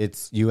 Right.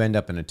 You end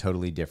up in a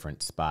totally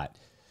different spot.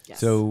 Yes.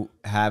 So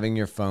having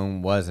your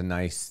phone was a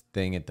nice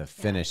thing at the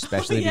finish,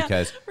 especially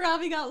because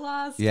Robbie got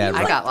lost. Yeah, he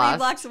was I got 3 lost.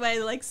 blocks away,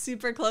 like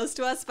super close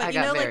to us. But I you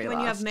know, got like very when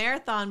you have lost.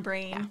 marathon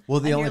brain, Well,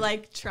 and you're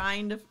like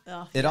trying to.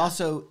 It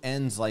also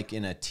ends like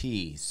in a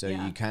T, so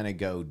you kind of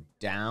go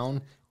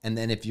down, and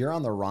then if you're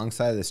on the wrong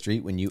side of the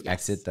street when you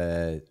exit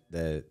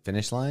the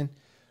finish line,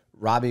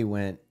 Robbie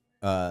went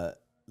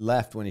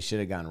left when he should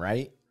have gone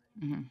right,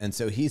 And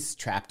so he's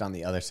trapped on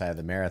the other side of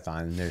the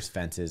marathon, and there's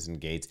fences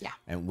and gates. Yeah.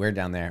 And we're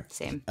down there.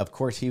 Same. Of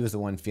course, he was the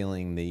one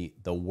feeling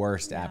the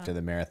worst after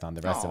the marathon.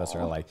 The rest of us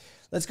are like,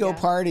 let's go Yeah.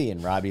 party.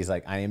 And Robbie's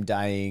like, I am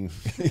dying.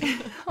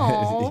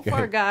 Oh,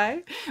 poor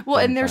guy. Well,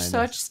 and they're find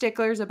such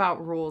sticklers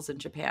about rules in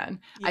Japan.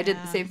 I did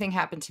the Yeah. same thing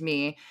happened to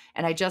me.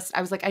 And I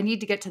was like, I need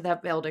to get to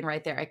that building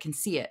right there. I can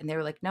see it. And they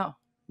were like, no,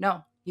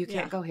 you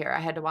can't go here. I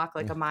had to walk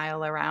like a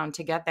mile around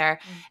to get there.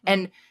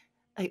 And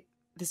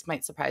this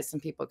might surprise some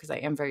people because I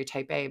am very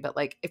type A, but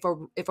like if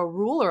a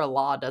rule or a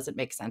law doesn't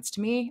make sense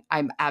to me,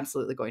 I'm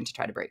absolutely going to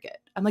try to break it.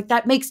 I'm like,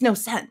 that makes no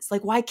sense.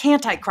 Like, why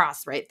can't I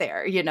cross right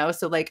there? You know?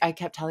 So like I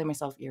kept telling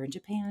myself, you're in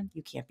Japan.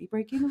 You can't be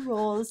breaking the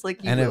rules.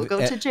 Like you will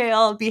go to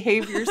jail,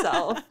 behave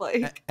yourself.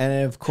 Like,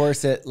 and of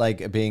course, it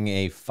like being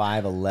a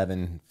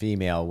 5'11"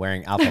 female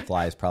wearing Alpha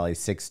Fly is probably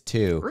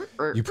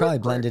 6'2". You probably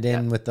blended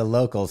in with the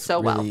locals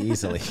So really well.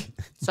 easily.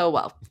 so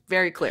well,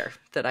 very clear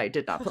that I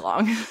did not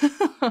belong.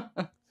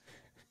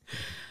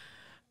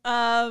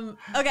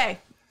 Okay.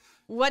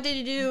 What did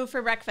you do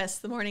for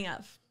breakfast the morning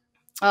of?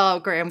 Oh,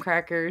 graham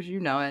crackers. You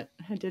know it.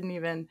 I didn't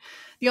even.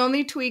 The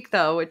only tweak,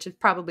 though, which is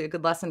probably a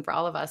good lesson for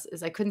all of us,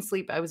 is I couldn't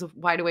sleep. I was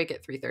wide awake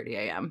at 3:30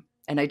 a.m.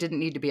 and I didn't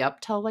need to be up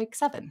till like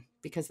 7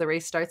 because the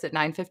race starts at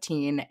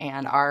 9:15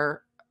 and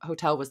our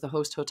hotel was the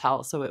host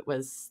hotel. So it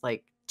was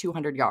like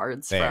 200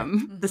 yards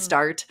from the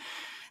start.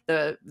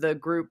 The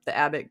group, the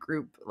Abbott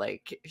group,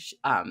 like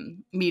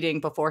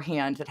meeting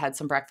beforehand that had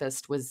some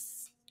breakfast was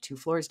 2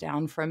 floors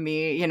down from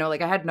me, you know,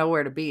 like I had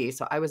nowhere to be.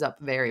 So I was up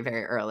very,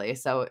 very early.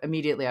 So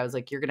immediately I was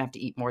like, you're going to have to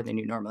eat more than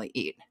you normally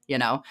eat, you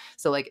know?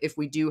 So like if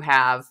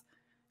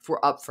we're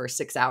up for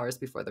 6 hours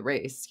before the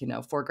race, you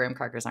know, 4 graham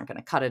crackers aren't going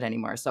to cut it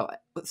anymore. So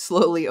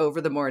slowly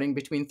over the morning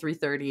between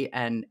 3:30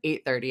 and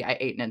 8:30, I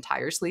ate an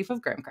entire sleeve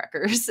of graham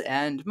crackers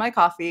and my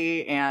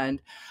coffee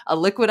and a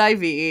liquid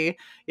IV.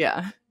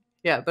 Yeah.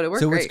 Yeah. But it worked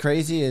So great. what's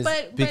crazy is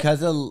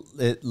because of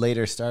it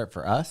later start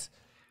for us,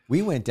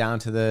 we went down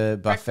to the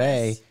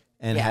buffet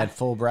and had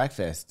full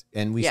breakfast.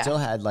 And we still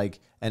had like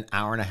an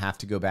hour and a half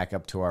to go back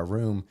up to our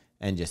room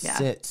and just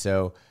sit.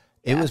 So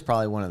it was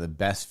probably one of the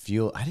best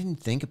fuel. I didn't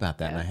think about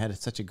that. And I had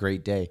such a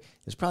great day.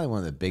 It's probably one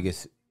of the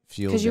biggest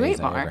fuel days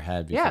I ever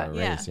had before a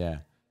race.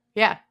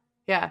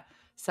 Yeah.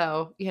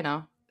 So, you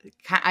know,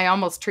 I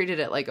almost treated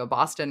it like a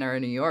Boston or a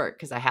New York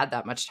because I had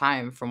that much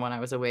time from when I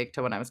was awake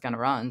to when I was going to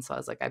run. So I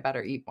was like, I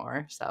better eat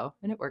more. So,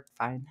 and it worked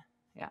fine.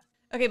 Yeah.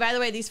 Okay. By the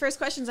way, these first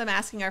questions I'm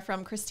asking are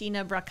from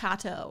Christina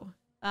Bracato.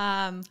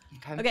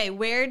 Okay.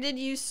 Where did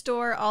you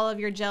store all of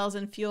your gels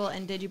and fuel,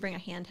 and did you bring a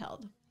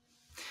handheld?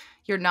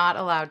 You're not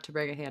allowed to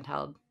bring a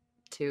handheld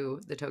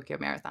to the Tokyo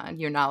Marathon.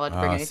 You're not allowed to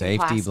bring anything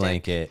safety plastic.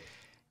 Blanket.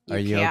 Are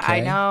you okay? I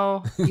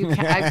know. You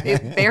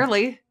can't.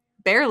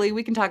 Barely.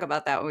 We can talk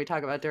about that when we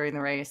talk about during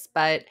the race.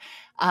 But,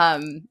 I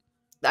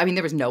mean,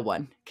 there was no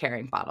one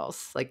carrying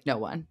bottles. Like no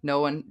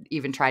one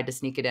even tried to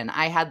sneak it in.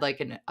 I had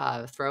like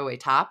a throwaway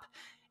top.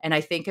 And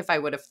I think if I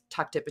would have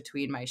tucked it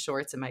between my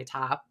shorts and my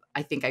top,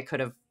 I think I could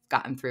have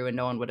gotten through and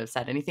no one would have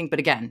said anything. But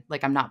again,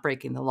 like I'm not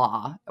breaking the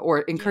law or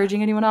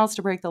encouraging anyone else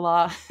to break the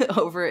law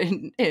over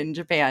in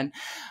Japan.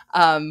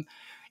 And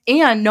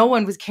no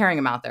one was carrying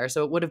them out there.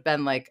 So it would have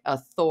been like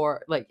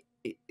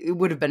it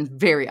would have been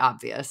very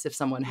obvious if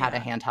someone had a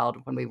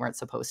handheld when we weren't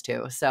supposed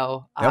to.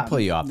 So they'll pull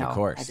you off the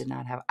course. I did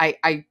not have,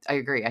 I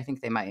agree. I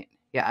think they might.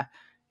 Yeah.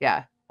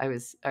 Yeah. I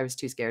was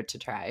too scared to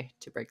try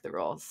to break the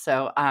rules.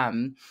 So,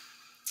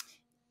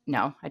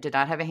 no, I did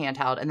not have a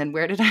handheld. And then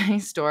where did I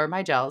store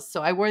my gels?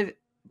 So I wore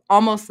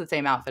almost the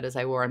same outfit as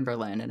I wore in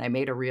Berlin. And I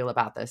made a reel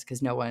about this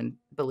because no one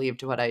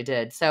believed what I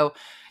did. So,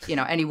 you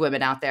know, any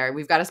women out there,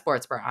 we've got a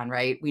sports bra on,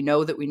 right? We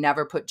know that we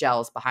never put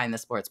gels behind the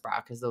sports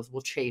bra because those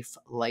will chafe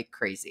like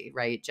crazy,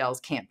 right? Gels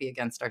can't be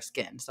against our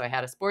skin. So I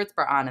had a sports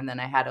bra on and then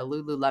I had a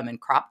Lululemon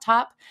crop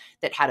top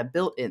that had a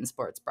built-in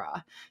sports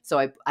bra.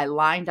 So I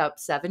lined up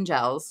 7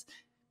 gels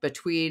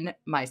between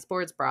my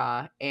sports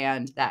bra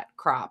and that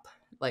crop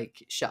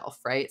like shelf,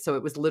 right? So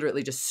it was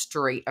literally just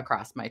straight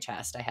across my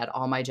chest. I had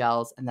all my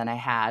gels and then I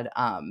had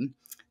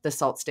the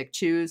salt stick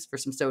chews for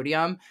some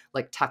sodium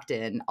like tucked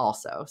in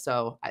also.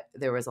 So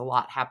there was a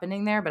lot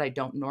happening there, but I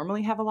don't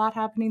normally have a lot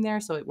happening there.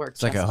 So it worked.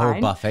 It's like a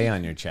whole buffet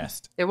on your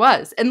chest. It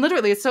was. And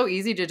literally it's so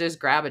easy to just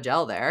grab a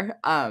gel there.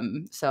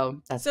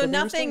 So that's so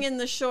nothing in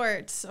the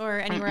shorts or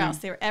anywhere else.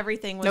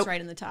 Everything was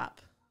right in the top.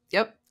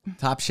 Yep.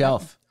 Top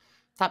shelf.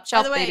 Top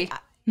shelf, by the way, baby.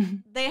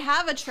 They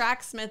have a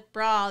Tracksmith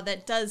bra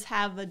that does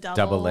have a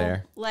double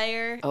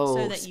layer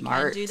so that you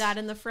can do that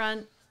in the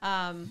front.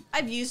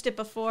 I've used it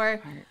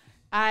before. Smart.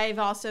 I've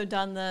also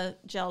done the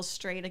gels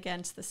straight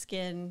against the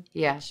skin.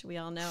 Yeah. Which we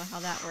all know how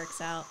that works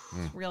out.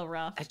 It's real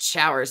rough. A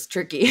shower's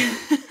tricky.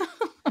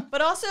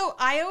 But also,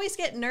 I always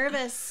get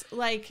nervous.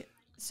 Like,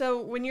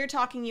 so when you're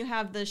talking, you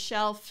have the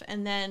shelf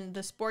and then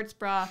the sports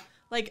bra.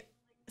 Like,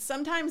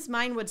 sometimes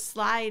mine would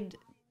slide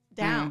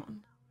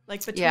down.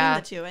 Like between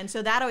the two. And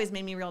so that always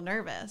made me real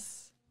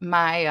nervous.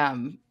 My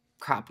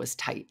crop was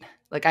tight.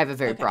 Like I have a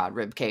very broad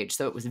rib cage,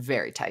 so it was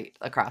very tight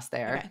across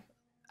there.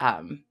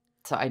 Okay.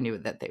 So I knew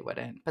that they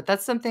wouldn't. But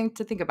that's something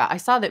to think about. I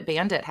saw that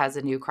Bandit has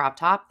a new crop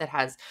top that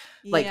has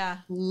like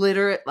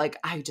like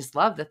I just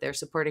love that they're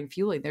supporting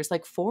fueling. There's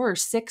like 4 or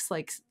 6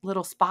 like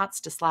little spots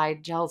to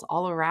slide gels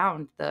all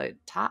around the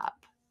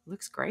top.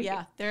 Looks great.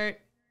 Yeah,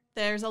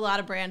 there's a lot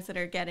of brands that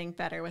are getting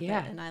better with it,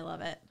 and I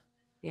love it.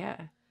 Yeah.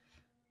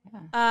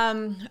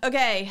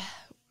 Okay.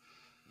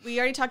 We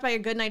already talked about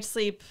your good night's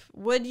sleep.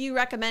 Would you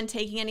recommend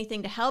taking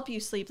anything to help you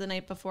sleep the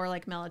night before,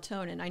 like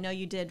melatonin? I know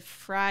you did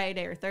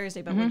Friday or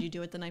Thursday, but would you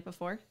do it the night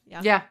before?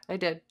 Yeah, I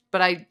did.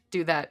 But I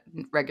do that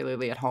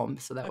regularly at home,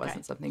 so that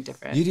wasn't something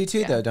different. You do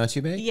too, though, don't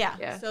you, babe?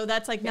 Yeah. So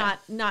that's like not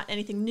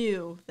anything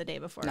new the day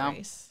before a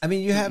race. I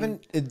mean, you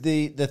haven't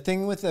the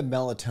thing with the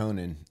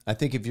melatonin. I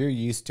think if you're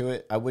used to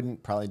it, I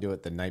wouldn't probably do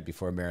it the night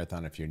before a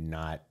marathon if you're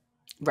not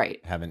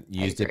haven't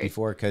used it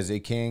before, because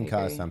it can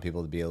cause some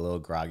people to be a little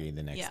groggy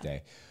the next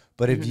day.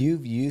 But if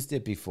you've used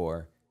it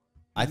before,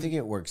 I think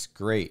it works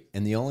great.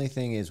 And the only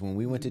thing is, when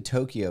we went to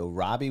Tokyo,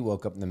 Robbie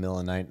woke up in the middle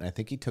of the night, and I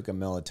think he took a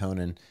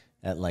melatonin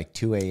at like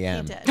 2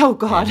 a.m. He did. Oh,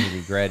 God. And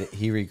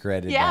he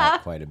regretted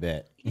that quite a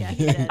bit. Yeah,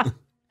 he did.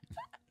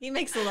 He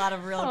makes a lot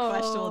of real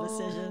questionable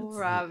decisions.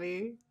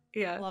 Robbie.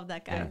 Yeah. Love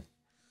that guy.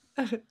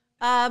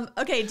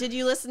 Okay, did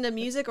you listen to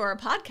music or a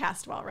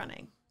podcast while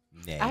running?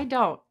 Nay. I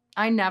don't.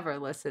 I never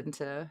listen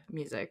to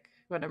music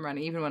when I'm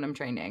running, even when I'm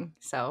training.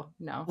 So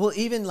no. Well,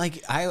 even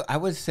like I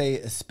would say,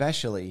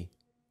 especially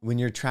when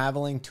you're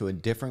traveling to a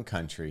different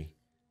country,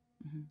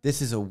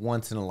 this is a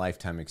once in a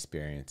lifetime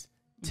experience.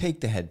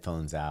 Take the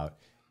headphones out,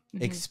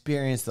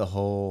 experience the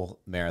whole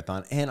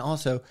marathon. And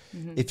also,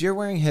 if you're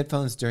wearing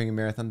headphones during a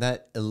marathon,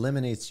 that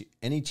eliminates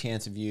any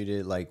chance of you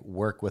to like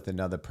work with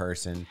another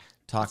person,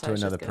 talk to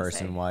another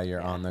person while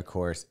you're on the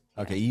course.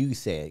 Okay, you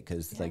say it,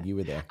 because like you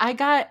were there.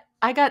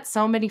 I got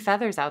so many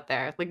feathers out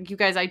there. Like, you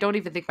guys, I don't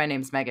even think my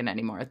name's Meghann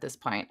anymore at this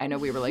point. I know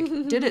we were like,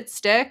 did it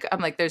stick? I'm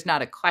like, there's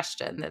not a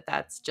question that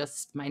that's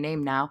just my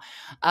name now.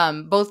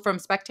 Both from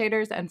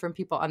spectators and from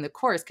people on the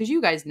course. Because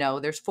you guys know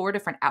there's 4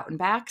 different out and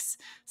backs.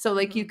 So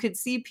like you could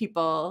see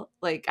people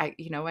like, I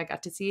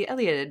got to see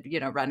Elliot,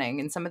 running,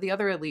 and some of the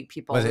other elite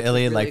people. Was Elliot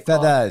really like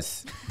cool.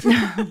 Feathers?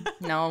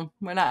 No,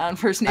 we're not on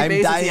first name I'm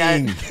basis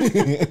dying.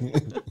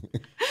 yet.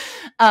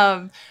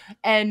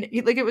 And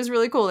like, it was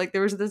really cool. Like,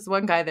 there was this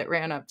one guy that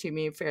ran up to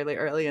me fairly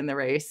early in the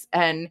race,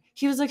 and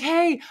he was like,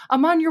 "Hey,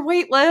 I'm on your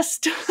wait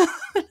list."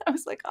 I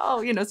was like,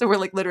 "Oh, so we're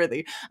like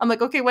literally, I'm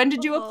like, okay, when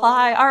did you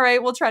apply? All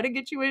right, we'll try to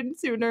get you in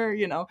sooner,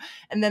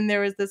 And then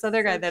there was this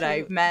other guy that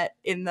I met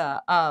in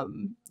the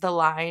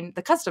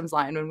customs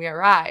line when we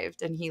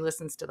arrived, and he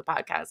listens to the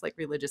podcast like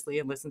religiously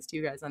and listens to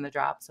you guys on the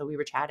drop. So we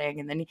were chatting,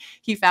 and then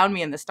he found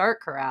me in the start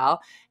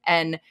corral,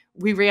 and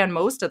we ran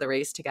most of the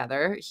race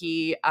together.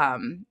 He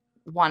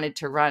wanted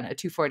to run a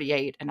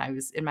 2:48, and I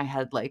was in my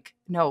head like,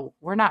 no,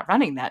 we're not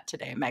running that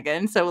today,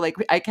 Meghann. So like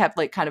I kept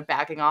like kind of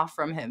backing off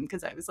from him,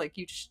 because I was like,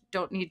 you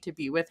don't need to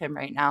be with him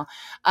right now.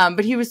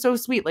 But he was so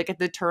sweet. Like, at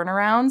the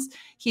turnarounds,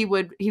 he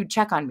would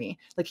check on me.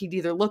 Like, he'd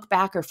either look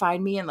back or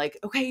find me and like,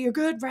 okay, you're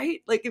good,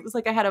 right? Like, it was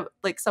like I had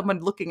someone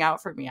looking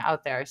out for me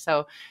out there.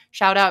 So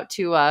shout out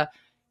to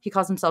he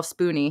calls himself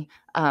Spoonie.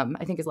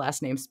 I think his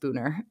last name's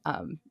Spooner.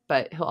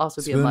 But he'll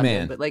also be in London.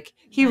 Man. But like,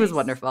 he was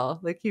wonderful.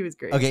 Like, he was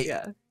great. Okay.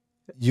 Yeah.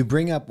 You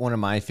bring up one of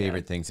my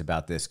favorite things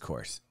about this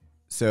course.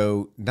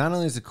 So not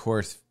only is the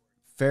course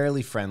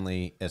fairly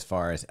friendly as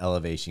far as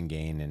elevation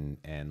gain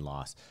and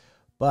loss,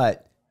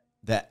 but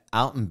the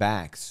out and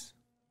backs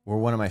were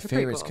one of my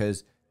favorites,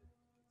 because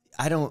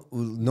I don't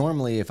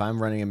normally, if I'm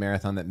running a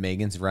marathon that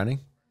Megan's running,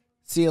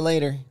 see you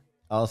later.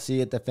 I'll see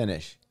you at the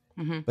finish.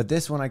 But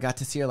this one, I got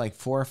to see her like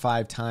 4 or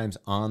 5 times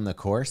on the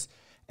course.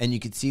 And you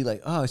could see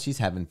like, oh, she's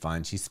having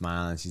fun. She's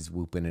smiling. She's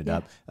whooping it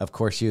up. Of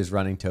course, she was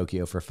running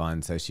Tokyo for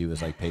fun. So she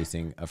was like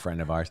pacing a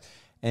friend of ours.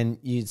 And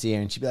you'd see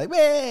her and she'd be like,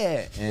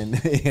 "Wah!"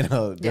 and,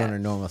 doing her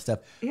normal stuff.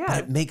 Yeah. But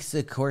it makes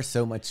the course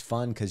so much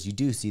fun, because you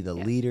do see the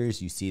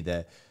leaders. You see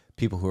the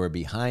people who are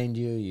behind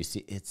you. You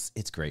see, it's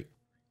great.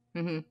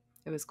 It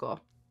was cool.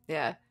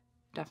 Yeah,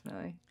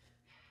 definitely.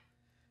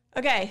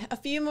 Okay, a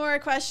few more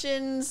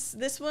questions.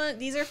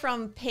 These are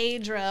from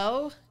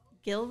Pedro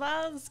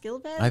Gilvez.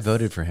 I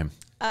voted for him.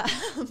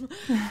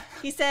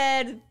 He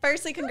said,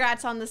 firstly,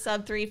 congrats on the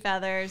sub-3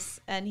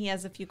 feathers, and he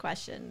has a few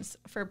questions.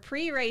 For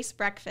pre-race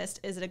breakfast,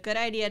 is it a good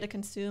idea to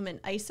consume an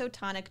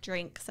isotonic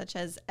drink such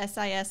as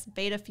SIS,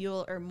 Beta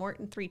Fuel, or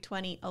Morton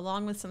 320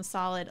 along with some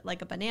solid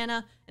like a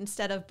banana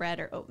instead of bread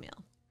or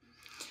oatmeal?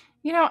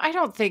 I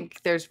don't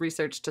think there's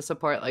research to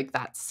support like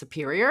that's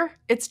superior.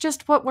 It's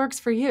just what works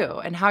for you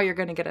and how you're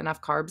going to get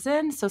enough carbs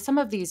in. So some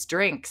of these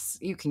drinks,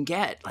 you can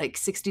get like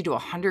 60 to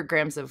 100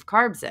 grams of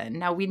carbs in.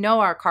 Now, we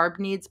know our carb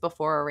needs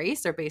before a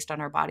race are based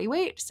on our body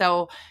weight.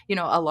 So,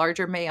 a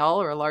larger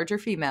male or a larger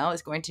female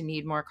is going to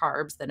need more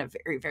carbs than a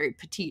very, very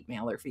petite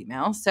male or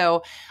female.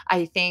 So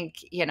I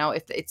think,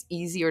 if it's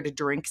easier to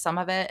drink some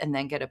of it and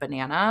then get a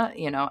banana,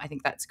 I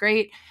think that's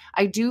great.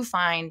 I do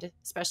find,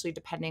 especially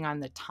depending on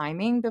the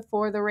timing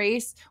before the race,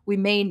 race, we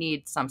may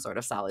need some sort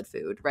of solid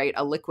food, right?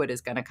 A liquid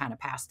is going to kind of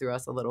pass through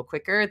us a little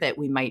quicker that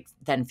we might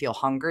then feel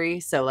hungry.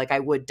 So like I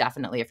would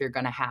definitely, if you're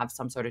going to have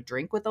some sort of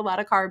drink with a lot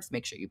of carbs,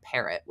 make sure you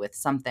pair it with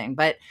something.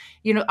 But,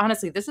 you know,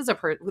 honestly, this is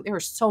there are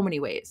so many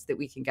ways that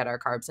we can get our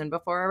carbs in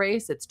before a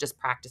race. It's just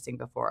practicing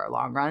before our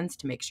long runs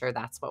to make sure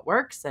that's what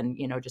works, and,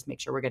 you know, just make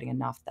sure we're getting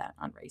enough then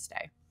on race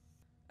day.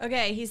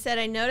 Okay, he said,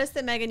 I noticed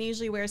that Meghann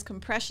usually wears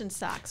compression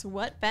socks.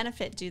 What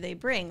benefit do they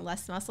bring?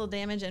 Less muscle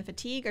damage and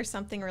fatigue, or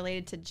something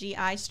related to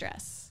GI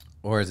stress?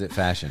 Or is it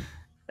fashion?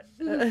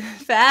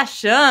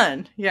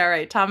 Fashion. Yeah,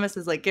 right. Thomas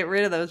is like, get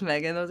rid of those,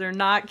 Meghann. Those are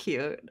not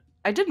cute.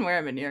 I didn't wear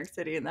them in New York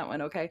City, and that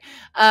went okay.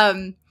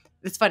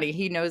 It's funny.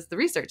 He knows the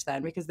research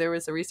then, because there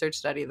was a research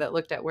study that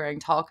looked at wearing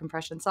tall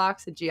compression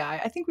socks and GI.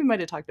 I think we might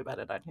have talked about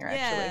it on here,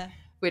 actually.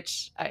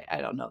 Which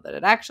I don't know that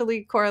it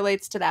actually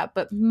correlates to that.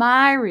 But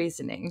my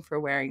reasoning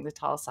for wearing the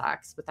tall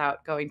socks,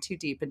 without going too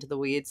deep into the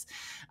weeds,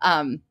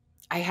 I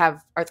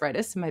have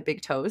arthritis in my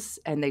big toes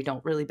and they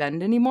don't really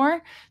bend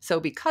anymore.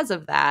 So because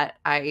of that,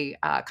 I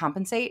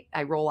compensate.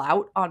 I roll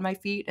out on my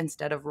feet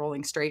instead of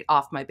rolling straight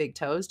off my big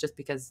toes, just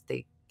because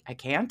I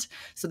can't.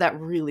 So that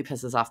really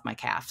pisses off my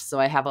calves. So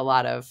I have a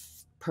lot of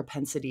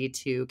propensity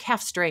to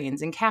calf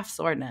strains and calf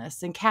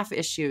soreness and calf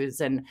issues.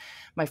 And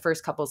my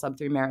first couple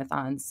sub-3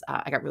 marathons,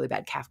 I got really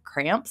bad calf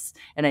cramps,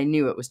 and I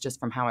knew it was just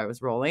from how I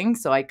was rolling.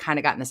 So I kind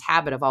of got in this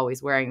habit of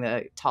always wearing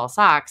the tall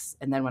socks.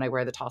 And then when I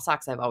wear the tall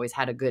socks, I've always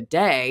had a good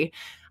day.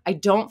 I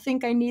don't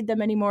think I need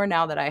them anymore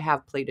now that I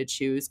have plated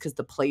shoes, because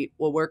the plate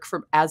will work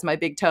as my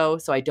big toe.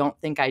 So I don't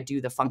think I do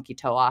the funky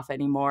toe off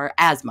anymore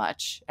as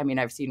much. I mean,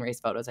 I've seen race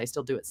photos. I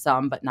still do it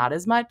some, but not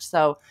as much.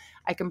 So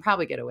I can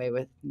probably get away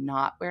with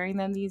not wearing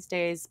them these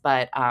days,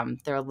 but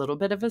they're a little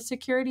bit of a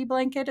security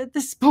blanket at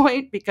this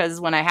point, because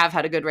when I have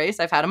had a good race,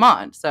 I've had them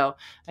on. So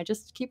I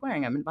just keep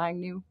wearing them and buying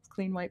new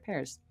clean white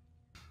pairs.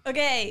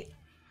 Okay.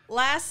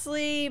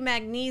 Lastly,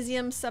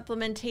 magnesium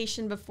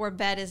supplementation before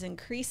bed is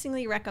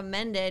increasingly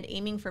recommended,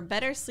 aiming for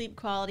better sleep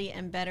quality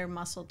and better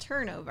muscle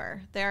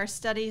turnover. There are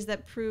studies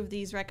that prove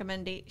these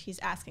recommendations. He's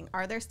asking,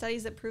 are there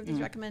studies that prove these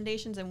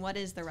recommendations, and what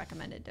is the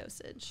recommended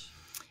dosage?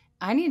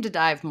 I need to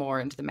dive more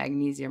into the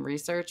magnesium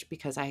research,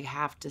 because I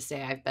have to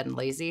say I've been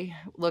lazy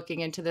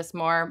looking into this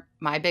more.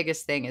 My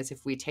biggest thing is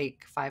if we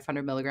take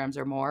 500 milligrams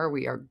or more,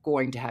 we are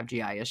going to have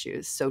GI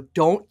issues. So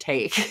don't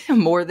take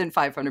more than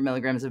 500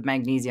 milligrams of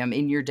magnesium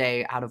in your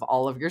day out of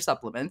all of your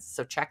supplements.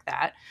 So check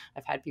that.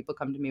 I've had people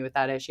come to me with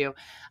that issue.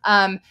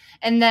 And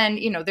then,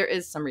 you know, there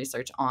is some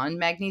research on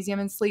magnesium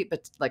and sleep.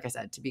 But like I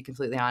said, to be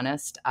completely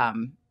honest,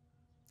 I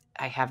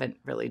haven't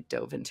really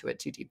dove into it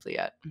too deeply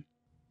yet.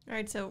 All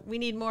right, so we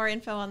need more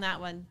info on that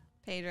one,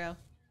 Pedro.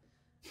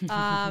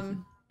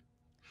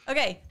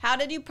 Okay, how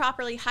did you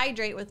properly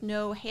hydrate with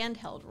no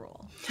handheld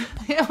rule?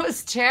 It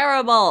was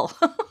terrible.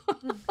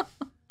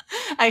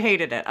 I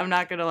hated it. I'm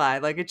not going to lie.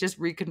 Like, it just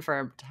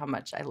reconfirmed how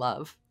much I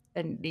love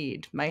and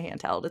need my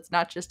handheld. It's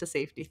not just a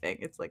safety thing.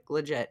 It's like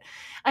legit.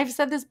 I've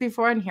said this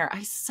before in here.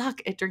 I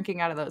suck at drinking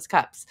out of those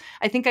cups.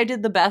 I think I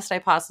did the best I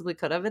possibly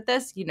could have at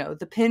this, you know,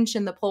 the pinch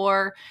and the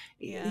pour,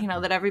 you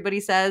know, that everybody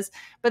says.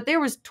 But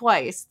there was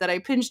twice that I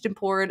pinched and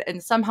poured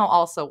and somehow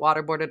also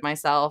waterboarded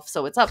myself.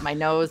 So it's up my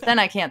nose. Then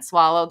I can't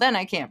swallow. Then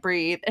I can't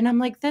breathe. And I'm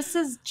like, this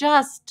is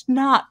just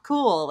not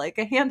cool. Like,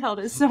 a handheld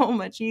is so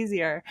much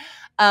easier.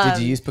 Did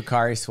you use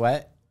Pocari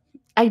Sweat?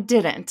 I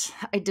didn't.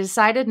 I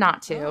decided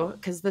not to,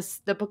 because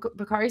the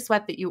Pocari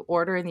Sweat that you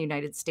order in the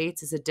United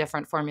States is a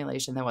different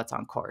formulation than what's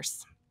on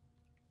course.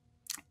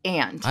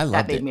 And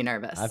that made me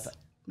nervous.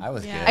 I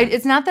was good.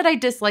 It's not that I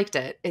disliked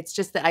it. It's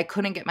just that I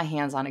couldn't get my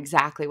hands on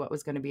exactly what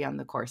was going to be on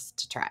the course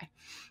to try.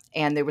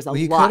 And there was a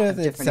lot of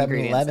different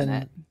ingredients in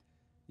it.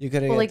 You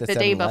could have like the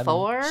day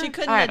before. She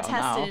couldn't have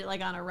tested it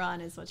like on a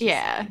run, is what she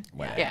said.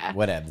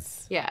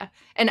 Whatevs. Yeah.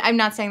 And I'm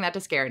not saying that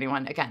to scare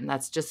anyone. Again,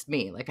 that's just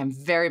me. Like, I'm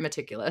very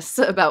meticulous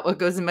about what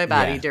goes in my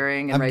body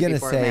during and right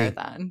before a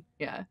marathon.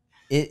 Yeah.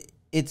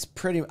 It's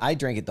pretty. I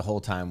drank it the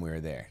whole time we were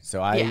there. So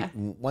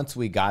once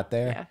we got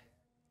there,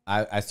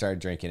 I started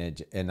drinking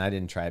it, and I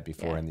didn't try it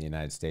before in the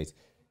United States.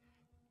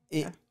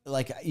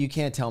 Like, you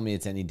can't tell me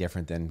it's any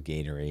different than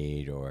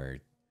Gatorade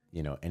or,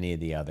 you know, any of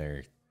the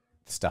other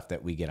stuff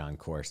that we get on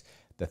course.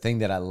 The thing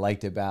that I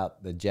liked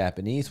about the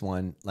Japanese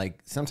one, like,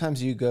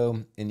 sometimes you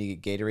go and you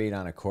get Gatorade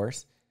on a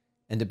course,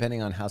 and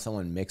depending on how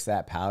someone mixed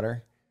that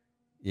powder,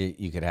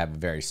 you could have a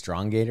very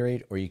strong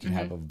Gatorade, or you can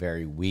have a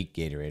very weak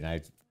Gatorade. And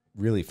I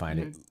really find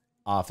it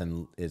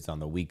often is on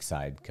the weak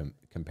side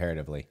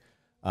comparatively.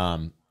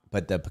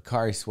 But the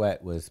Pocari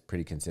Sweat was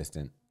pretty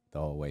consistent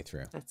the whole way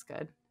through. That's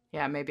good.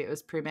 Yeah, maybe it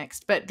was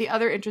pre-mixed. But the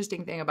other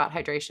interesting thing about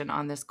hydration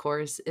on this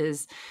course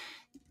is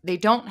they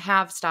don't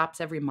have stops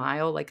every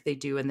mile like they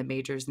do in the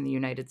majors in the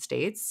United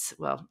States.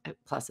 Well,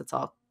 plus it's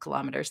all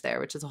kilometers there,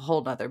 which is a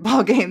whole nother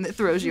ball game that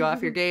throws you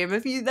off your game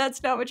if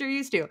that's not what you're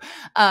used to.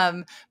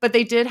 But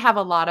they did have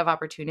a lot of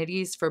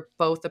opportunities for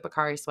both the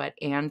Pocari Sweat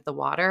and the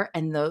water,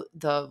 and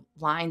the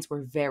lines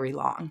were very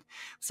long.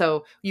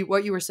 So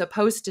what you were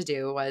supposed to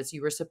do was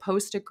you were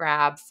supposed to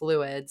grab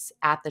fluids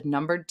at the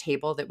numbered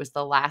table that was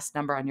the last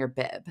number on your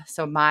bib.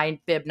 So my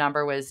bib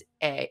number was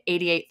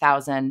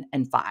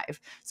 88,005.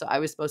 So I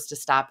was supposed to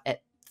stop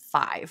at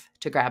 5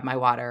 to grab my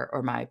water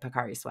or my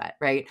Pocari Sweat,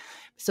 right?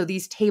 So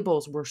these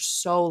tables were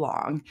so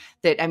long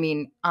that, I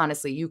mean,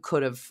 honestly,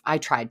 I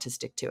tried to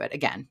stick to it.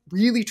 Again,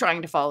 really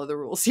trying to follow the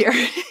rules here.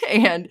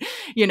 And,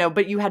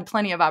 but you had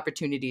plenty of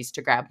opportunities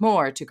to grab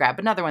more, to grab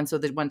another one. So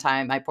that one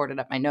time I poured it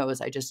up my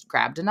nose, I just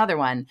grabbed another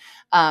one.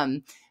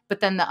 But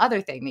then the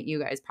other thing that you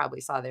guys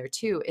probably saw there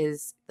too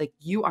is like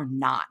you are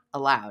not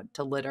allowed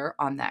to litter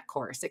on that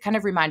course. It kind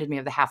of reminded me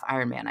of the half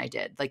Ironman I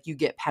did. Like you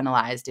get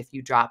penalized if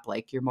you drop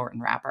like your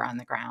Morton wrapper on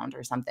the ground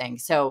or something.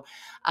 So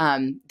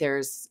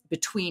there's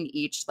between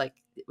each, like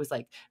it was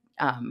like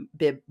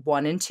bib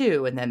 1 and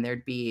 2, and then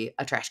there'd be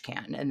a trash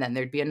can, and then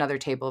there'd be another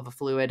table of a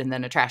fluid, and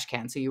then a trash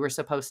can. So you were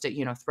supposed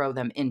to, throw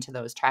them into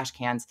those trash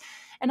cans.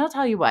 And I'll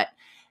tell you what,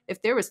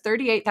 if there was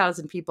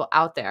 38,000 people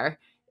out there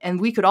and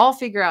we could all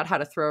figure out how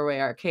to throw away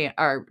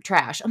our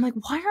trash, I'm like,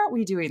 why aren't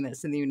we doing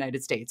this in the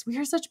United States? We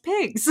are such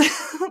pigs.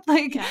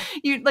 Like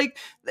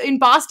in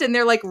Boston,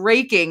 they're like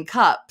raking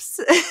cups.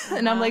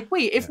 And I'm like,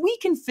 wait, if we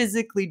can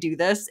physically do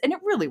this, and it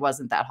really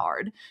wasn't that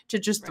hard to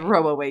just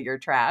throw away your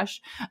trash.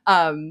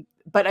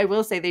 But I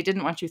will say they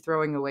didn't want you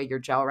throwing away your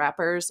gel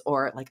wrappers,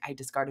 or like I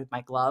discarded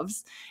my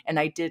gloves. And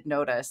I did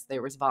notice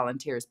there was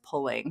volunteers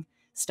pulling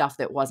stuff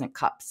that wasn't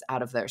cups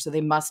out of there. So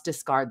they must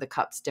discard the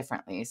cups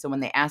differently. So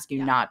when they ask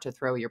you not to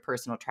throw your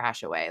personal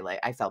trash away, like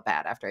I felt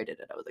bad after I did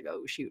it. I was like,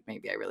 oh shoot,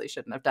 maybe I really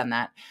shouldn't have done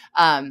that.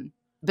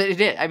 But it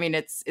is, I mean,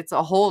 it's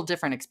a whole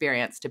different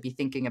experience to be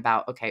thinking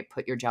about, okay,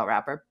 put your gel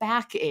wrapper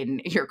back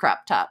in your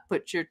crop top,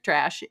 put your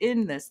trash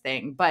in this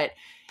thing. But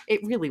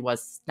it really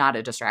was not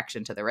a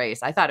distraction to the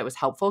race. I thought it was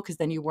helpful because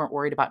then you weren't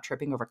worried about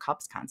tripping over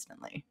cups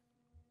constantly.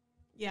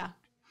 Yeah.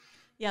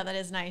 Yeah, that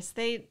is nice.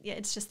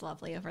 It's just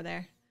lovely over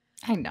there.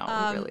 I know,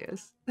 it really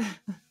is.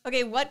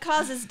 Okay, what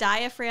causes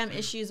diaphragm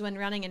issues when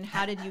running, and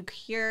how did you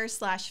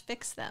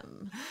cure/fix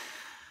them?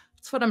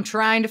 That's what I'm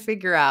trying to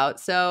figure out.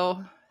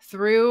 So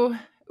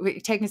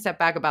taking a step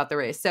back about the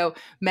race. So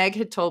Meg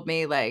had told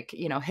me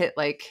hit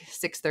like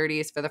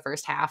 6:30s for the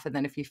first half. And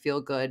then if you feel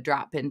good,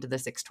 drop into the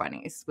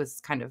 6:20s was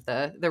kind of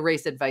the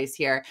race advice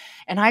here.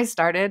 And I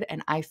started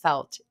and I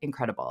felt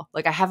incredible.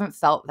 Like I haven't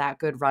felt that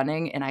good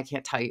running. And I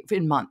can't tell you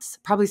in months,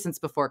 probably since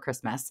before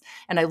Christmas.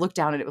 And I looked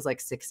down and it was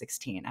like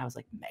 6:16. I was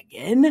like,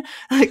 Meghann,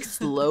 like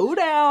slow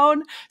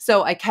down.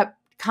 So I kept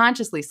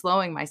consciously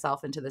slowing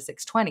myself into the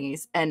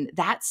 6:20s, and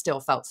that still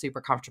felt super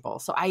comfortable.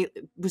 So I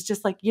was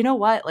just like, you know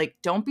what, like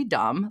don't be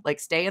dumb, like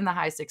stay in the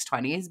high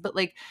 6:20s, but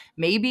like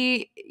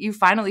maybe you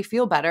finally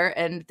feel better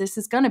and this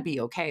is going to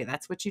be okay.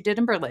 That's what you did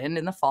in Berlin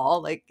in the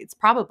fall. Like it's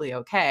probably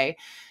okay.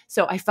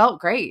 So I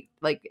felt great,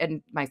 like,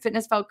 and my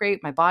fitness felt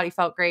great, my body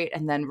felt great.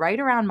 And then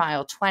right around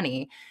mile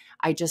 20,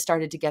 I just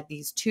started to get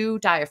these 2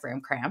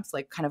 diaphragm cramps,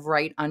 like kind of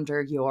right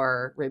under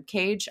your rib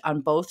cage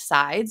on both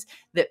sides,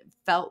 that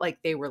felt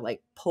like they were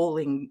like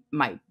pulling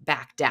my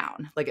back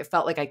down. Like it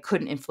felt like I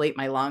couldn't inflate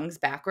my lungs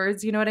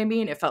backwards. You know what I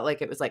mean? It felt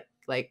like it was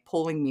like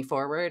pulling me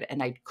forward,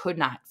 and I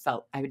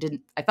felt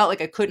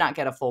like I could not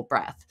get a full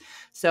breath.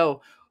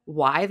 So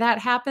why that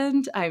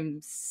happened, I'm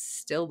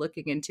still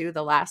looking into.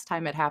 The last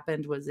time it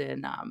happened was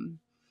in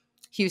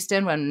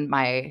Houston when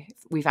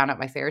we found out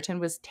my ferritin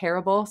was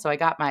terrible. So I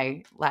got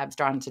my labs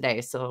drawn today.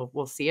 So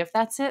we'll see if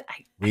that's it.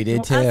 We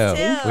did too.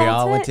 We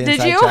all went to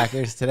Inside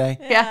Trackers today.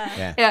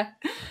 Yeah.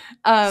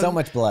 So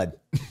much blood.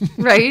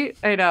 Right?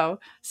 I know.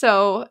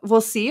 So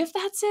we'll see if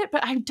that's it.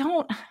 But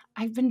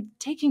I've been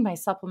taking my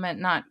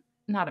supplement, not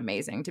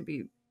amazing to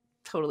be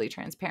totally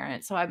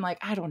transparent. So I'm like,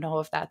 I don't know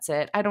if that's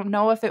it. I don't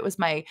know if it was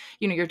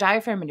your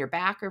diaphragm and your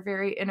back are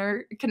very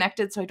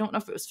interconnected. So I don't know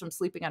if it was from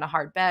sleeping on a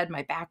hard bed.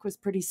 My back was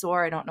pretty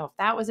sore. I don't know if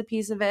that was a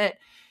piece of it.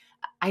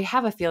 I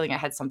have a feeling it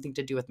had something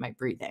to do with my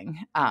breathing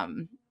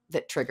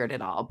that triggered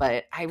it all,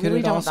 but I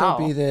really don't know. Could it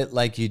also be that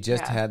like you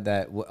just had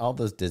all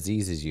those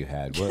diseases you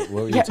had? What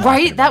were you talking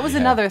right? about? That was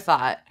another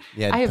thought.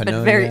 I have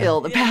been very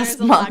ill the past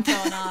month.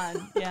 There's a lot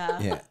going on.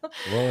 Yeah.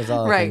 What was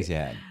all the things you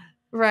had?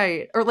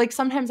 Right. Or like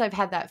sometimes I've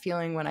had that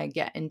feeling when I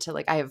get into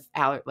I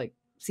have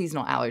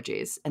seasonal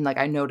allergies, and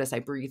I notice I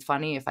breathe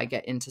funny if I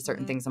get into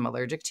certain things I'm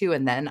allergic to,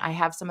 and then I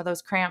have some of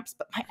those cramps,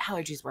 but my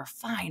allergies were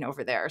fine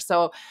over there.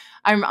 So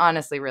I'm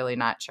honestly really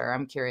not sure.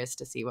 I'm curious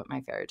to see what my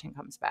ferritin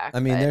comes back.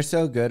 I mean, they're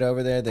so good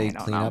over there. They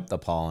clean up the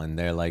pollen.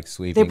 They're like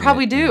sweeping. They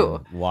probably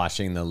do.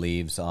 Washing the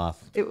leaves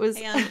off.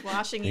 And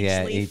washing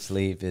each leaf. Each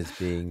leaf is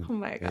being oh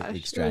my gosh,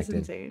 extracted. It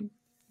was insane.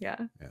 Yeah.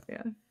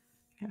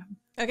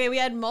 Okay, we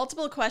had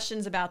multiple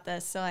questions about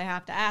this, so I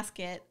have to ask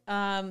it.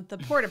 The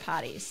porta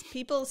potties.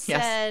 People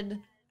said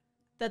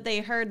that they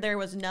heard there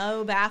was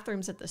no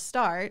bathrooms at the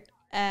start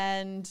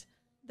and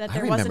that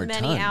there wasn't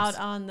many out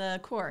on the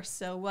course.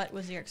 So what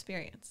was your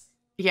experience?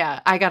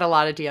 Yeah, I got a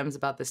lot of DMs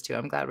about this too.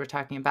 I'm glad we're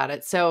talking about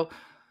it. So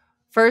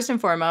first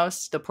and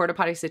foremost, the porta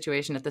potty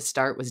situation at the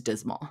start was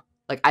dismal.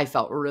 Like I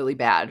felt really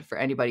bad for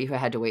anybody who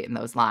had to wait in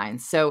those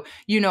lines. So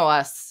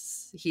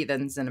us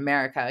heathens in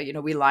America,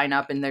 we line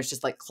up and there's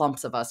just like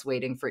clumps of us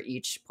waiting for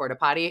each porta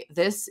potty.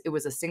 It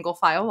was a single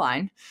file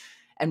line.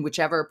 And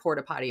whichever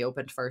porta potty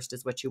opened first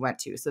is what you went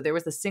to. So there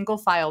was a single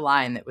file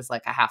line that was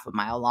like a half a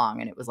mile long,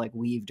 and it was like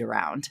weaved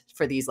around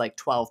for these like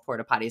 12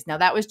 porta potties. Now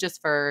that was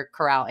just for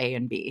corral A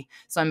and B.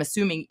 So I'm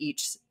assuming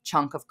each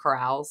chunk of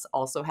corrals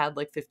also had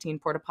like 15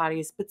 porta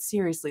potties. But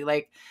seriously,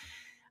 like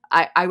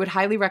I would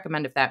highly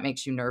recommend, if that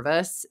makes you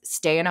nervous,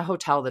 stay in a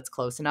hotel that's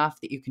close enough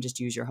that you can just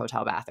use your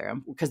hotel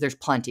bathroom, because there's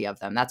plenty of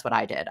them. That's what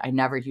I did. I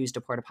never used a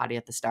porta potty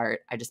at the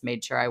start. I just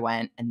made sure I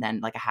went, and then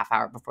like a half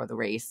hour before the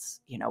race,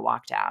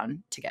 walked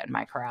down to get in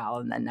my corral,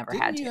 and then never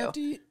had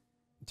to.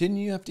 Didn't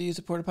you have to use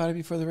a porta potty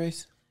before the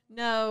race?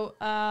 No.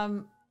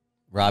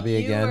 Robbie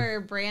again? You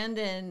or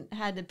Brandon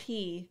had to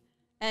pee.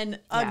 And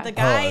the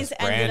guys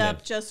ended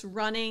up just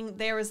running.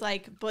 There was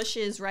like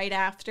bushes right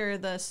after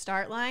the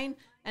start line.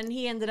 And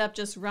he ended up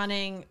just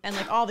running, and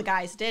like all the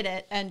guys did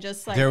it, and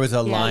just like there was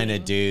a line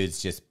of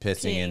dudes just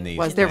pissing in these.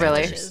 Was there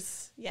really?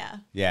 Yeah.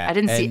 Yeah. I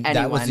didn't see anyone.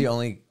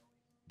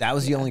 That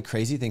was the only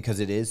crazy thing, because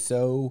it is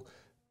so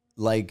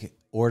like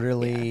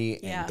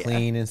orderly and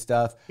clean and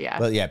stuff. Yeah.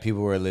 But yeah,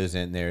 people were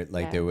losing their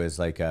there was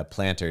like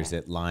planters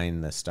that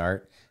lined the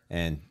start,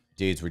 and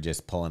dudes were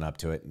just pulling up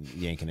to it and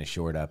yanking a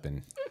short up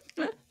and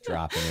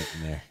dropping it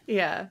in there.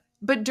 Yeah.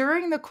 But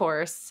during the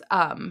course,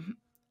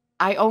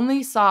 I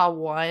only saw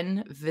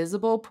one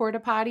visible porta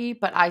potty,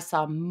 but I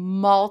saw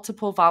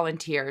multiple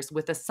volunteers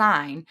with a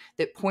sign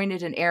that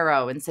pointed an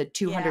arrow and said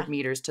 200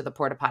 meters to the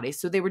porta potty.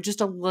 So they were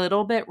just a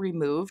little bit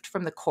removed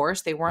from the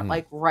course. They weren't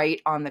like right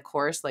on the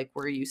course like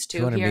we're used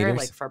to here, meters?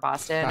 like for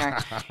Boston. Or,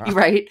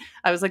 right?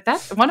 I was like,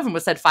 one of them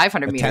was said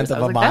 500 meters. Tenth of I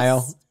was a like,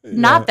 mile. That's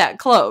not that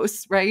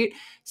close, right?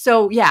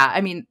 So yeah, I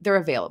mean, they're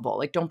available.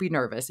 Like, don't be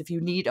nervous. If you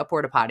need a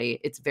porta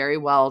potty, it's very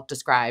well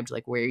described,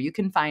 like where you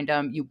can find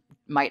them. You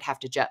might have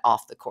to jet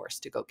off the course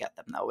to go get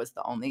them, though, was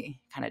the only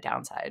kind of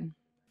downside.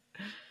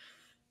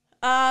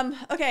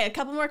 Okay, a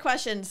couple more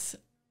questions.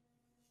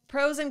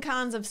 Pros and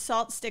cons of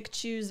salt stick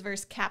chews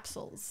versus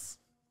capsules.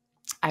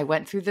 I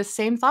went through the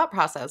same thought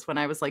process when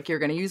I was like, you're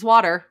going to use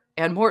water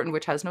and Morton,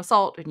 which has no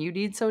salt, and you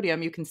need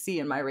sodium. You can see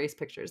in my race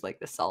pictures like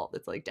the salt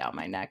that's like down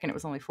my neck, and it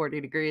was only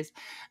 40 degrees.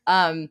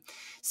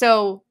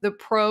 So the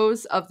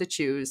pros of the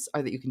chews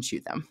are that you can chew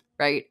them,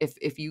 right?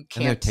 If you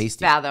can't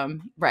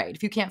fathom, right?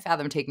 If you can't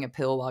fathom taking a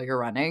pill while you're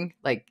running,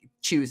 like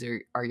chews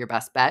are your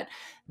best bet.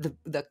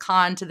 The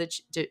con to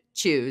the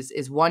chews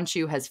is one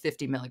chew has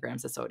 50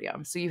 milligrams of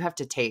sodium, so you have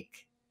to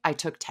take. I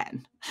took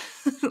 10.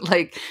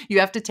 Like,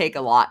 you have to take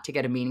a lot to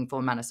get a meaningful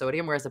amount of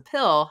sodium, whereas a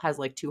pill has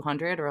like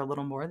 200 or a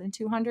little more than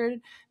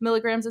 200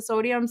 milligrams of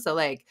sodium. So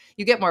like,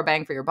 you get more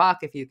bang for your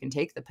buck if you can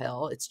take the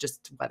pill. It's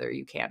just whether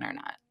you can or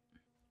not.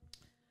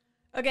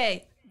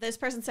 Okay. This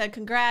person said,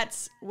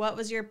 congrats. What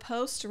was your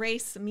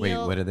post-race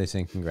meal? Wait, what are they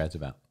saying congrats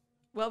about?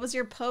 What was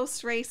your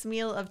post-race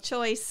meal of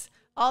choice?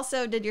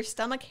 Also, did your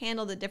stomach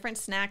handle the different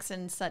snacks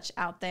and such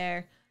out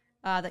there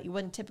that you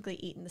wouldn't typically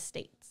eat in the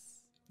States?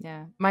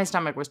 Yeah, my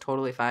stomach was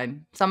totally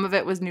fine. Some of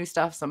it was new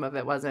stuff, some of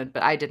it wasn't,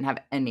 but I didn't have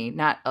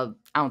not an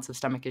ounce of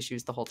stomach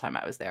issues the whole time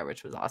I was there,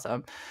 which was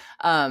awesome.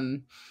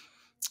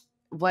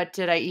 What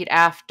did I eat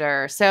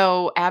after?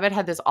 So Abbott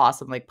had this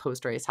awesome like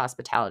post-race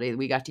hospitality.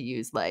 We got to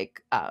use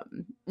like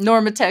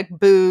Normatec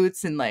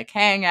boots and like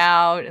hang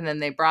out, and then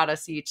they brought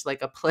us each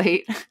like a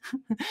plate.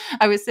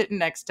 I was sitting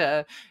next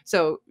to,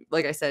 so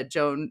like I said,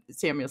 Joan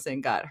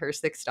Samuelson got her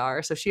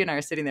 6-star. So she and I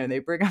are sitting there, and they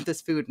bring out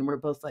this food, and we're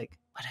both like,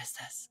 what is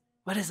this?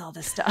 What is all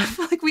this stuff?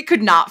 Like, we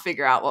could not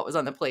figure out what was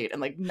on the plate, and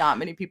like not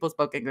many people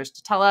spoke English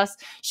to tell us.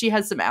 She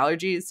has some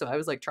allergies, so I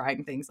was like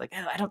trying things like,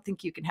 oh, I don't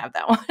think you can have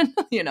that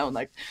one,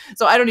 like,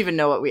 so I don't even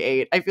know what we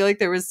ate. I feel like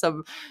there was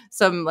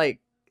some like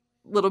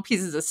little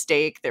pieces of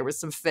steak, there was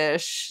some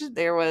fish,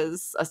 there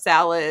was a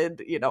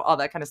salad, all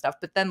that kind of stuff.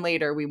 But then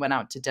later we went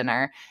out to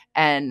dinner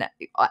and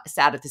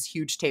sat at this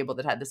huge table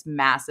that had this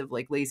massive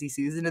like lazy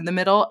Susan in the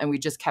middle, and we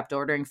just kept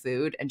ordering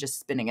food and just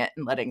spinning it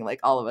and letting like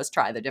all of us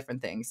try the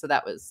different things. So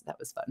that was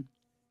fun.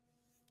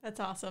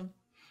 That's awesome.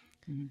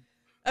 Mm-hmm.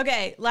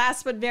 Okay,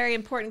 last but very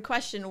important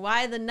question.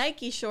 Why the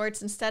Nike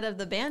shorts instead of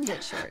the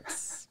Bandit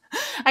shorts?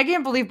 I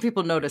can't believe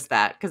people noticed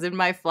that, because in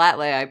my flat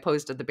lay, I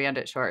posted the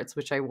Bandit shorts,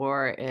 which I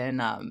wore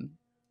in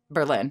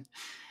Berlin.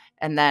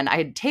 And then I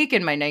had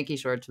taken my Nike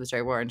shorts, which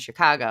I wore in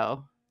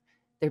Chicago.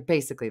 They're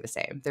basically the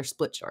same. They're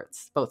split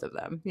shorts, both of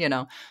them,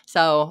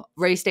 So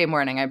race day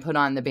morning, I put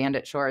on the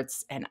Bandit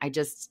shorts, and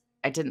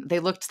they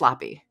looked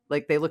sloppy.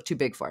 Like, they looked too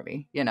big for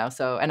me,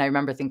 So, and I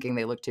remember thinking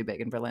they looked too big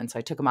in Berlin. So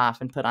I took them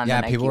off and put on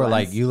the Nike people were ones.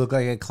 like, you look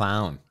like a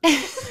clown.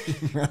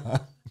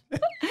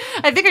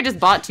 I think I just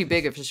bought too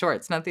big of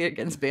shorts, nothing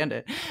against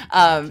Bandit.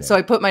 So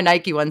I put my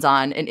Nike ones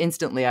on and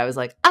instantly I was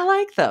like, I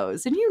like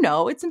those. And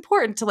it's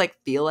important to like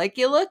feel like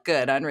you look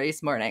good on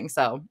race morning.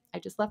 So I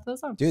just left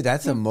those on. Dude,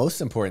 that's the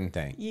most important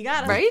thing. You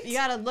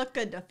gotta look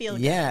good to feel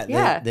good.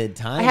 Yeah. The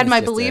time I had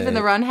my Believe in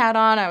the Run hat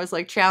on. I was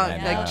like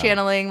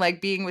channeling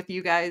like being with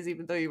you guys,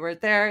 even though you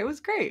weren't there. It was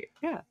great.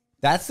 Yeah.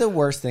 That's the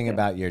worst thing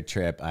about your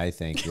trip, I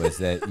think, was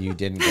that you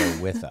didn't go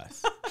with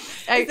us.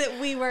 Is that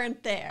we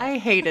weren't there. I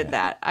hated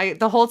that.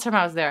 The whole time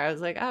I was there, I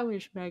was like, I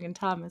wish Meg and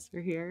Thomas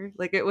were here.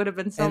 Like, it would have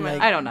been so much.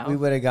 I don't know. We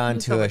would have gone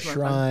to a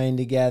shrine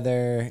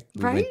together.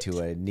 We went to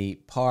a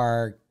neat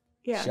park,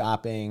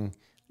 shopping.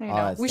 I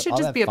know. We should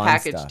just be a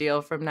package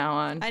deal from now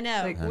on. I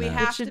know. Like, we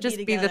have should to just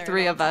be the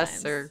three of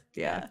us, or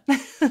yeah.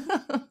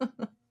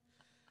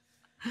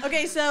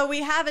 Okay, so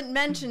we haven't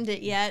mentioned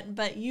it yet,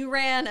 but you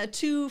ran a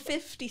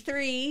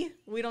 2:53.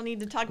 We don't need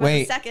to talk about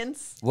the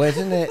seconds.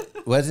 Wasn't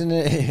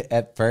it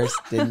at first?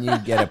 Didn't you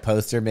get a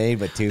poster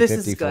made with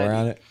 2:54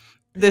 on it?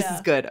 This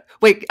is good.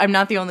 Wait, I'm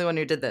not the only one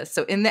who did this.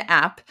 So in the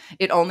app,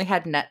 it only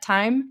had net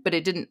time, but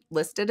it didn't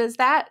list it as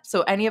that.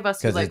 So any of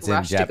us who like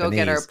rushed to go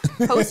get our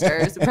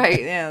posters, right?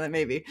 Yeah, that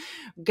maybe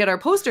get our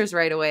posters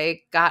right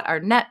away, got our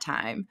net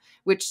time,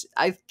 which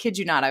I kid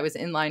you not, I was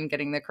in line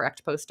getting the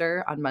correct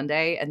poster on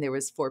Monday, and there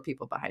was 4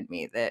 people behind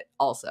me that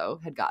also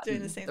had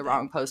gotten the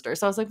wrong poster.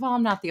 So I was like, well,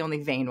 I'm not the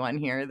only vain one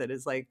here that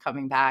is like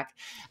coming back.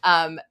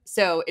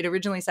 So it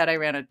originally said I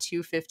ran a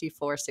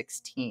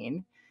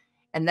 2:54.16.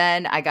 And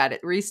then I got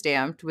it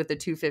restamped with a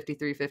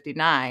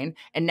 2:53.59.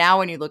 And now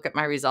when you look at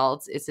my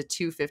results, it's a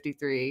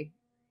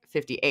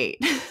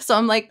 2:53.58. So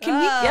I'm like, can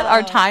we get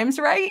our times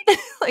right?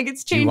 Like,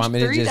 it's changed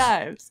 3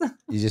 times.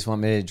 You just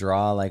want me to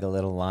draw like a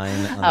little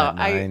line on that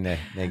 9 to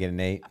make it an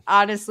 8?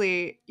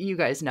 Honestly, you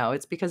guys know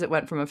it's because it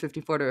went from a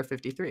 54 to a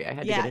 53. I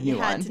had to get a new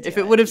one. If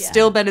it would have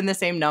still been in the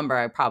same number,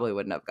 I probably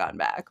wouldn't have gone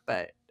back.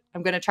 But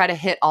I'm going to try to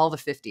hit all the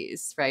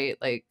 50s, right?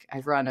 Like,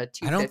 I've run a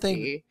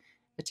 250.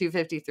 A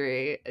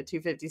 2:53, a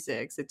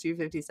 2:56, a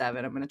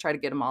 2:57. I'm going to try to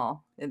get them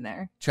all in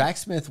there.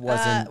 Tracksmith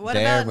wasn't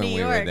there when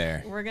we were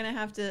there. We're going to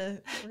have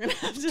to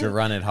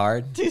run it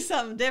hard. Do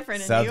something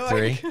different sub in New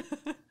York. 3.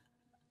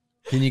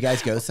 Can you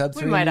guys go sub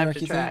 3? We might have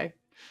to try.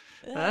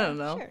 I don't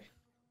know. Sure.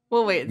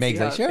 We'll wait and see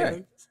how it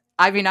goes.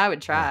 I mean, I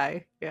would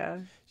try.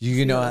 Yeah.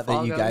 You know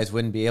that you guys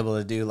wouldn't be able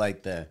to do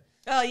like the.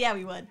 Oh yeah,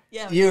 we would.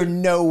 Yeah, you're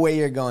no way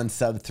you're going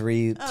sub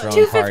 3.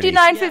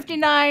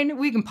 2:59.59.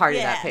 We can party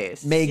that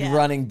pace.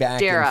 Running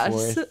back and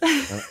forth.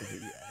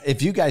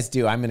 If you guys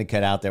do, I'm going to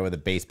cut out there with a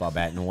baseball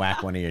bat and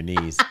whack one of your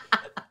knees.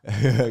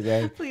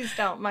 Okay. Please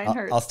don't. Mine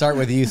hurts. I'll start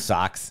with you,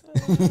 socks.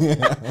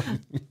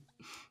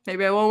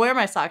 Maybe I won't wear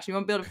my socks. You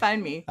won't be able to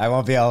find me. I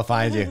won't be able to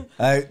find you.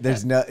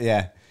 There's no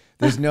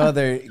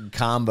other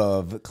combo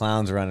of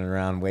clowns running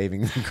around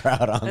waving the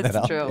crowd on.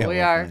 That's true.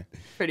 We are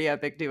pretty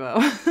epic duo.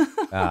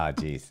 Oh,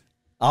 geez.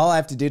 All I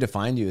have to do to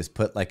find you is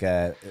put like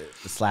a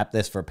slap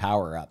this for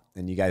power up,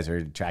 and you guys are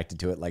attracted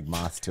to it like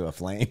moths to a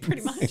flame.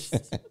 Pretty much.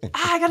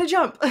 I gotta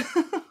jump.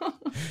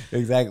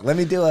 Exactly. Let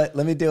me do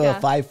a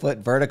 5-foot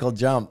vertical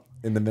jump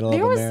in the middle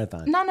of a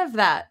marathon. None of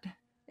that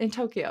in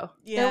Tokyo.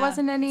 Yeah. There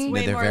wasn't any.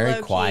 They're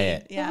very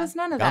quiet. Yeah. There was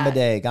none of Gamba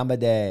that. Gamba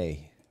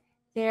Day.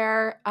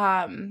 There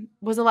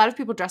was a lot of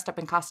people dressed up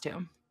in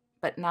costume,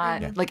 but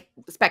not like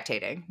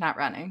spectating, not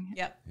running.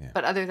 Yep. Yeah.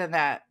 But other than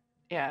that,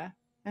 I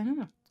don't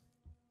know.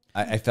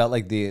 I felt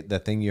like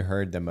the thing you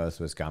heard the most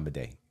was Gamba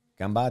Day.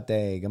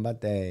 Gambate,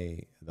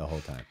 Gambate, the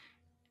whole time.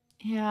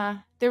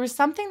 Yeah. There was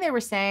something they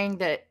were saying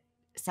that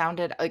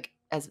sounded like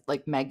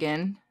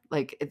Meghann,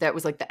 like that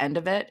was like the end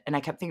of it. And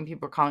I kept thinking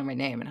people were calling my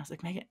name. And I was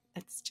like, Meghann,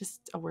 that's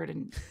just a word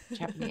in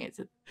Japanese.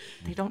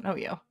 They don't know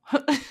you.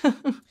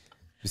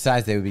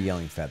 Besides, they would be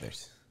yelling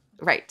feathers.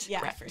 Right.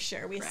 Yeah, right. For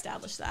sure. We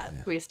established that.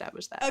 Yeah. We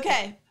established that.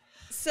 Okay.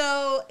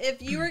 So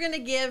if you were going to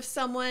give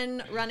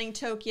someone running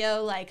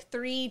Tokyo like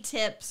 3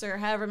 tips or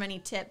however many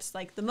tips,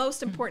 like the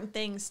most important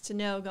things to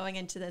know going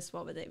into this,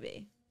 what would they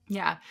be?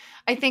 Yeah.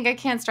 I think I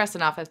can't stress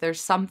enough, if there's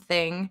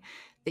something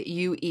that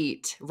you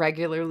eat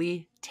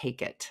regularly,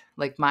 take it.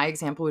 Like my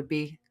example would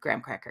be graham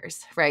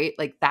crackers, right?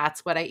 Like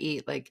that's what I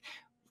eat. Like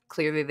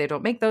clearly they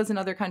don't make those in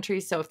other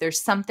countries. So if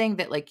there's something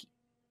that like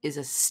is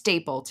a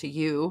staple to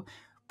you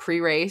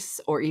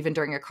pre-race or even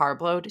during a carb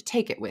load,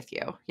 take it with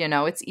you. You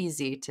know, it's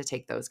easy to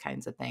take those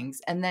kinds of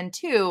things. And then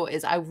 2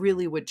 is I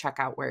really would check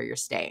out where you're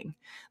staying.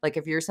 Like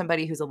if you're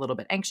somebody who's a little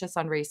bit anxious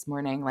on race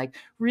morning, like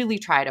really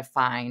try to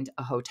find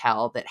a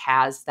hotel that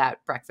has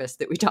that breakfast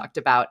that we talked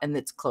about and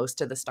that's close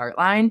to the start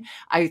line.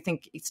 I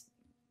think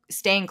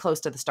staying close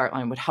to the start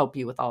line would help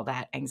you with all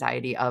that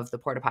anxiety of the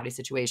porta potty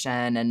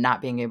situation and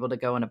not being able to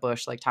go in a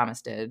bush like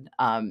Thomas did,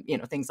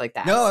 things like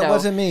that. No, it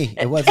wasn't me.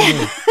 It wasn't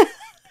me.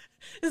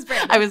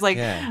 I was like,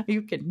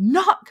 you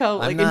cannot go.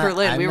 Like in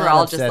Berlin, we were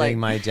all just like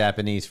my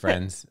Japanese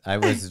friends. I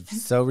was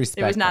so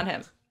respectful. It was not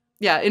him.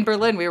 Yeah, in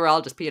Berlin, we were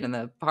all just peeing in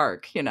the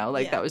park.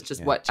 That was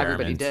just what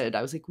everybody did.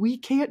 I was like, we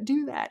can't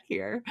do that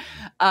here.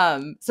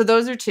 So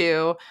those are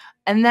 2.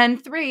 And then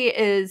 3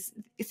 is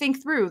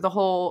think through the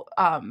whole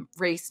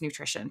race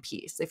nutrition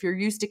piece. If you're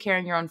used to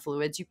carrying your own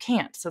fluids, you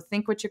can't. So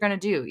think what you're going to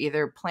do.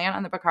 Either plan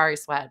on the Bakari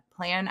sweat,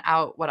 plan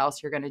out what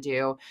else you're going to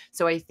do.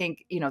 So I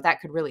think, that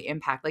could really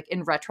impact. Like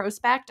in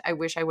retrospect, I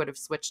wish I would have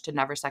switched to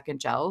Never Second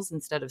gels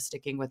instead of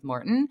sticking with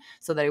Morton,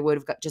 so that I would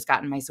have just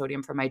gotten my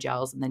sodium from my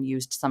gels and then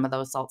used some of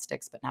those salt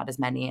sticks, but not as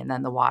many. And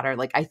then the water.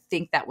 Like I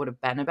think that would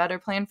have been a better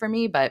plan for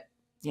me, but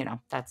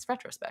that's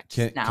retrospect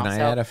now. Can I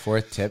add a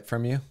 4th tip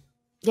from you?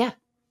 Yeah.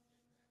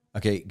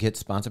 Okay, get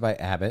sponsored by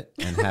Abbott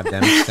and have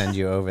them send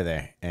you over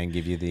there and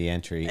give you the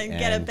entry. And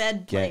get a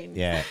bed plane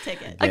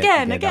ticket.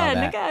 Again.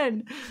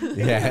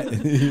 Yeah.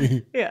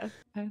 Yeah.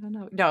 I don't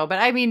know. No, but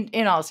I mean,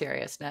 in all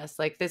seriousness,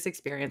 like this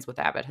experience with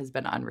Abbott has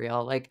been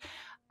unreal. Like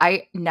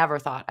I never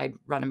thought I'd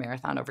run a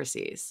marathon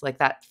overseas. Like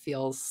that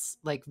feels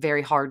like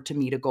very hard to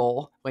meet a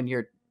goal when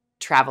you're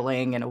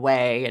traveling and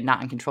away and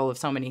not in control of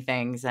so many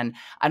things. And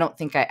I don't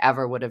think I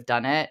ever would have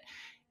done it,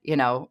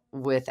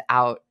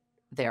 without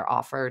their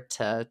offer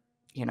to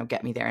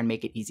get me there and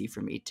make it easy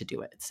for me to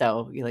do it.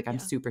 So I'm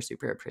super,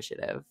 super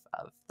appreciative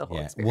of the whole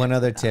experience. One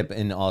other tip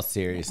in all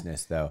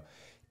seriousness though,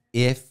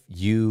 if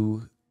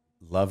you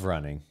love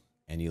running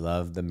and you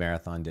love the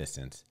marathon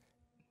distance,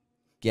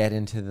 get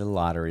into the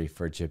lottery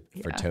for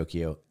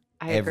Tokyo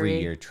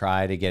every year.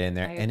 Try to get in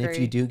there. And if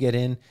you do get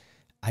in,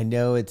 I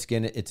know it's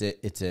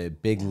a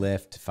big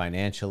lift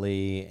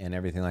financially and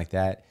everything like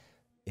that.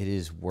 It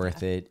is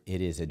worth it.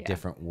 It is a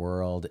different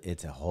world.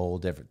 It's a whole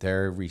different.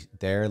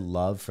 Their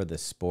love for the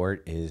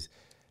sport is,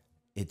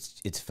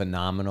 it's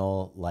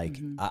phenomenal. Like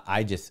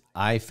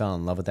I fell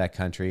in love with that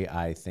country.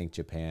 I think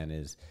Japan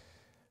is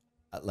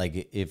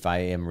like, if I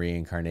am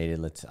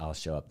reincarnated, I'll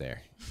show up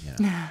there.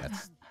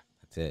 That's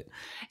it.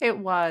 It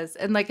was,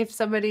 and like if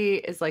somebody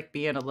is like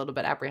being a little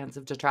bit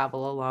apprehensive to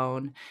travel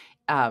alone.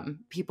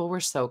 People were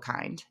so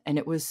kind, and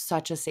it was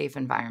such a safe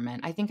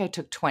environment. I think I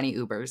took 20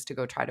 Ubers to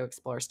go try to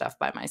explore stuff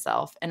by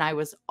myself, and I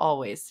was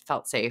always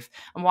felt safe.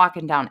 I'm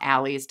walking down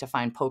alleys to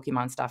find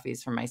Pokemon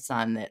stuffies for my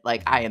son that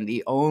I am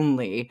the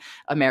only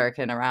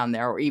American around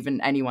there, or even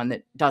anyone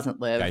that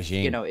doesn't live,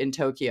 in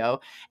Tokyo.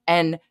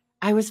 And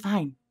I was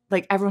fine.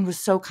 Like everyone was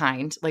so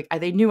kind. Like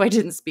they knew I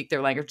didn't speak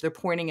their language. They're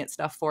pointing at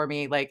stuff for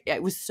me. Like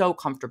it was so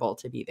comfortable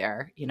to be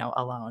there,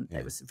 alone. Yeah.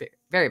 It was very,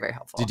 very, very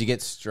helpful. Did you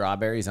get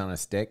strawberries on a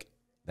stick?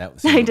 That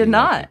was I did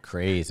not. Like a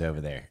craze over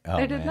there. Oh,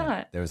 I did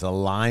not. There was a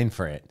line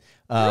for it.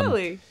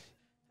 Really?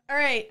 All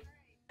right.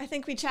 I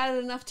think we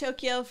chatted enough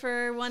Tokyo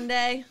for one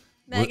day.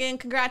 Meghann,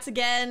 congrats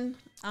again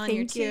on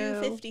your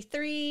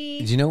 253.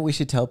 Did you know what we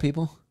should tell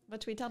people?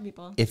 What should we tell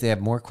people? If they have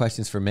more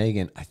questions for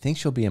Meghann, I think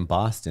she'll be in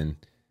Boston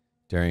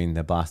during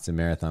the Boston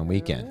Marathon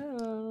weekend.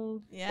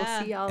 Yeah,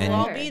 we'll see y'all we'll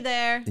all be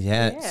there.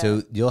 Yeah,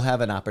 so you'll have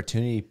an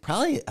opportunity,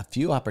 probably a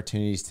few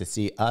opportunities to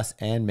see us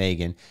and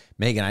Meghann.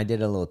 Meghann, I did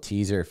a little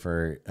teaser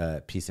for a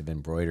piece of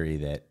embroidery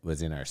that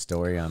was in our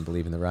story on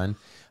Believe in the Run.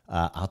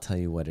 I'll tell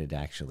you what it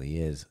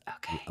actually is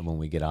when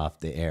we get off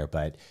the air,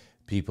 but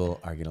people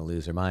are going to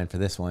lose their mind for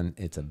this one.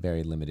 It's a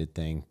very limited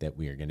thing that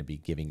we are going to be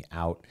giving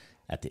out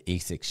at the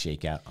ASICS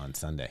Shakeout on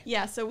Sunday.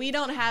 Yeah, so we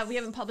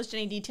haven't published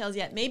any details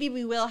yet. Maybe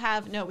we will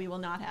have. No, we will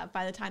not have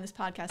by the time this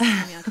podcast is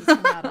coming out, because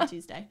it's coming out on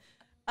Tuesday.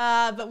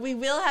 But we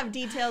will have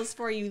details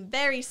for you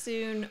very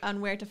soon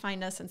on where to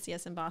find us and see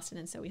us in Boston,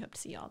 and so we hope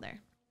to see you all there.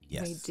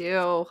 Yes. We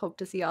do. Hope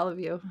to see all of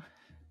you.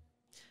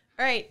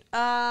 All right.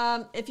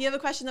 If you have a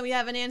question that we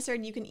haven't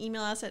answered, you can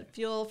email us at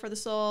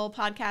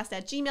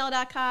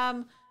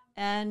fuelforthesoulpodcast@gmail.com,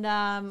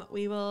 and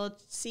we will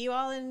see you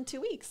all in 2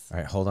 weeks. All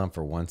right, hold on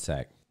for 1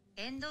 sec.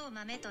 Endo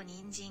manana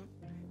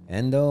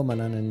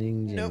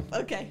ninjin. Nope.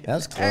 Okay. That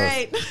was close. All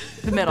right.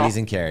 The middle. Peas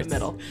and carrots. The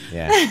middle.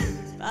 Yeah.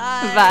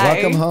 Bye. Bye.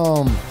 Welcome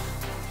home.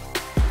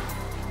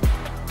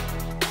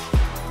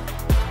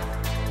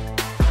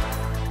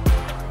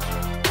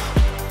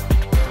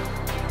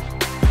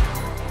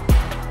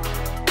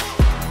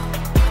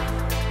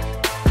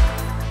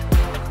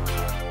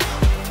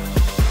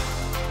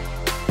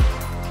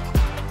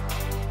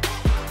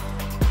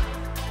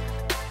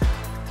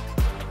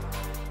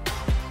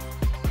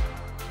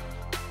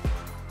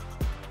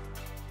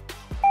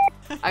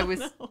 I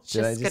was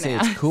Did I just say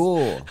it's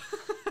cool?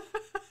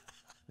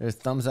 There's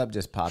thumbs up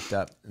just popped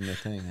up in the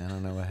thing. I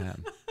don't know what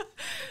happened.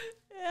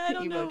 Yeah, I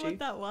don't know what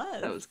that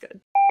was. That was good.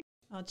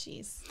 Oh,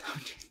 jeez.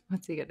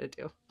 What's he gonna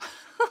do?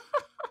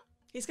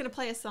 He's gonna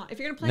play a song. If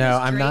you're gonna play, No,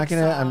 I'm not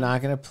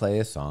gonna play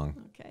a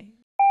song. Okay.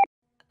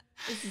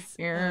 You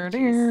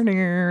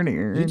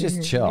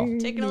just chill.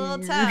 Taking a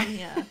little time,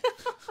 yeah.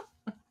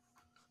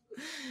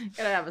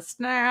 Gotta have a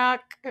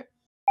snack.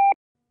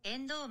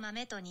 Endo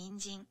manana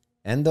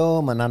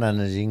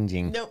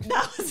ninjin. Nope,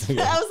 that was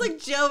like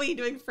Joey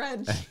doing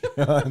French.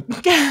 All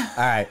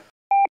right.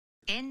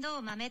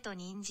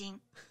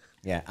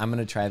 Yeah, I'm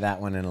gonna try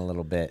that one in a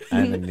little bit.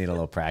 I need a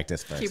little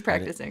practice first. Keep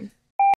practicing.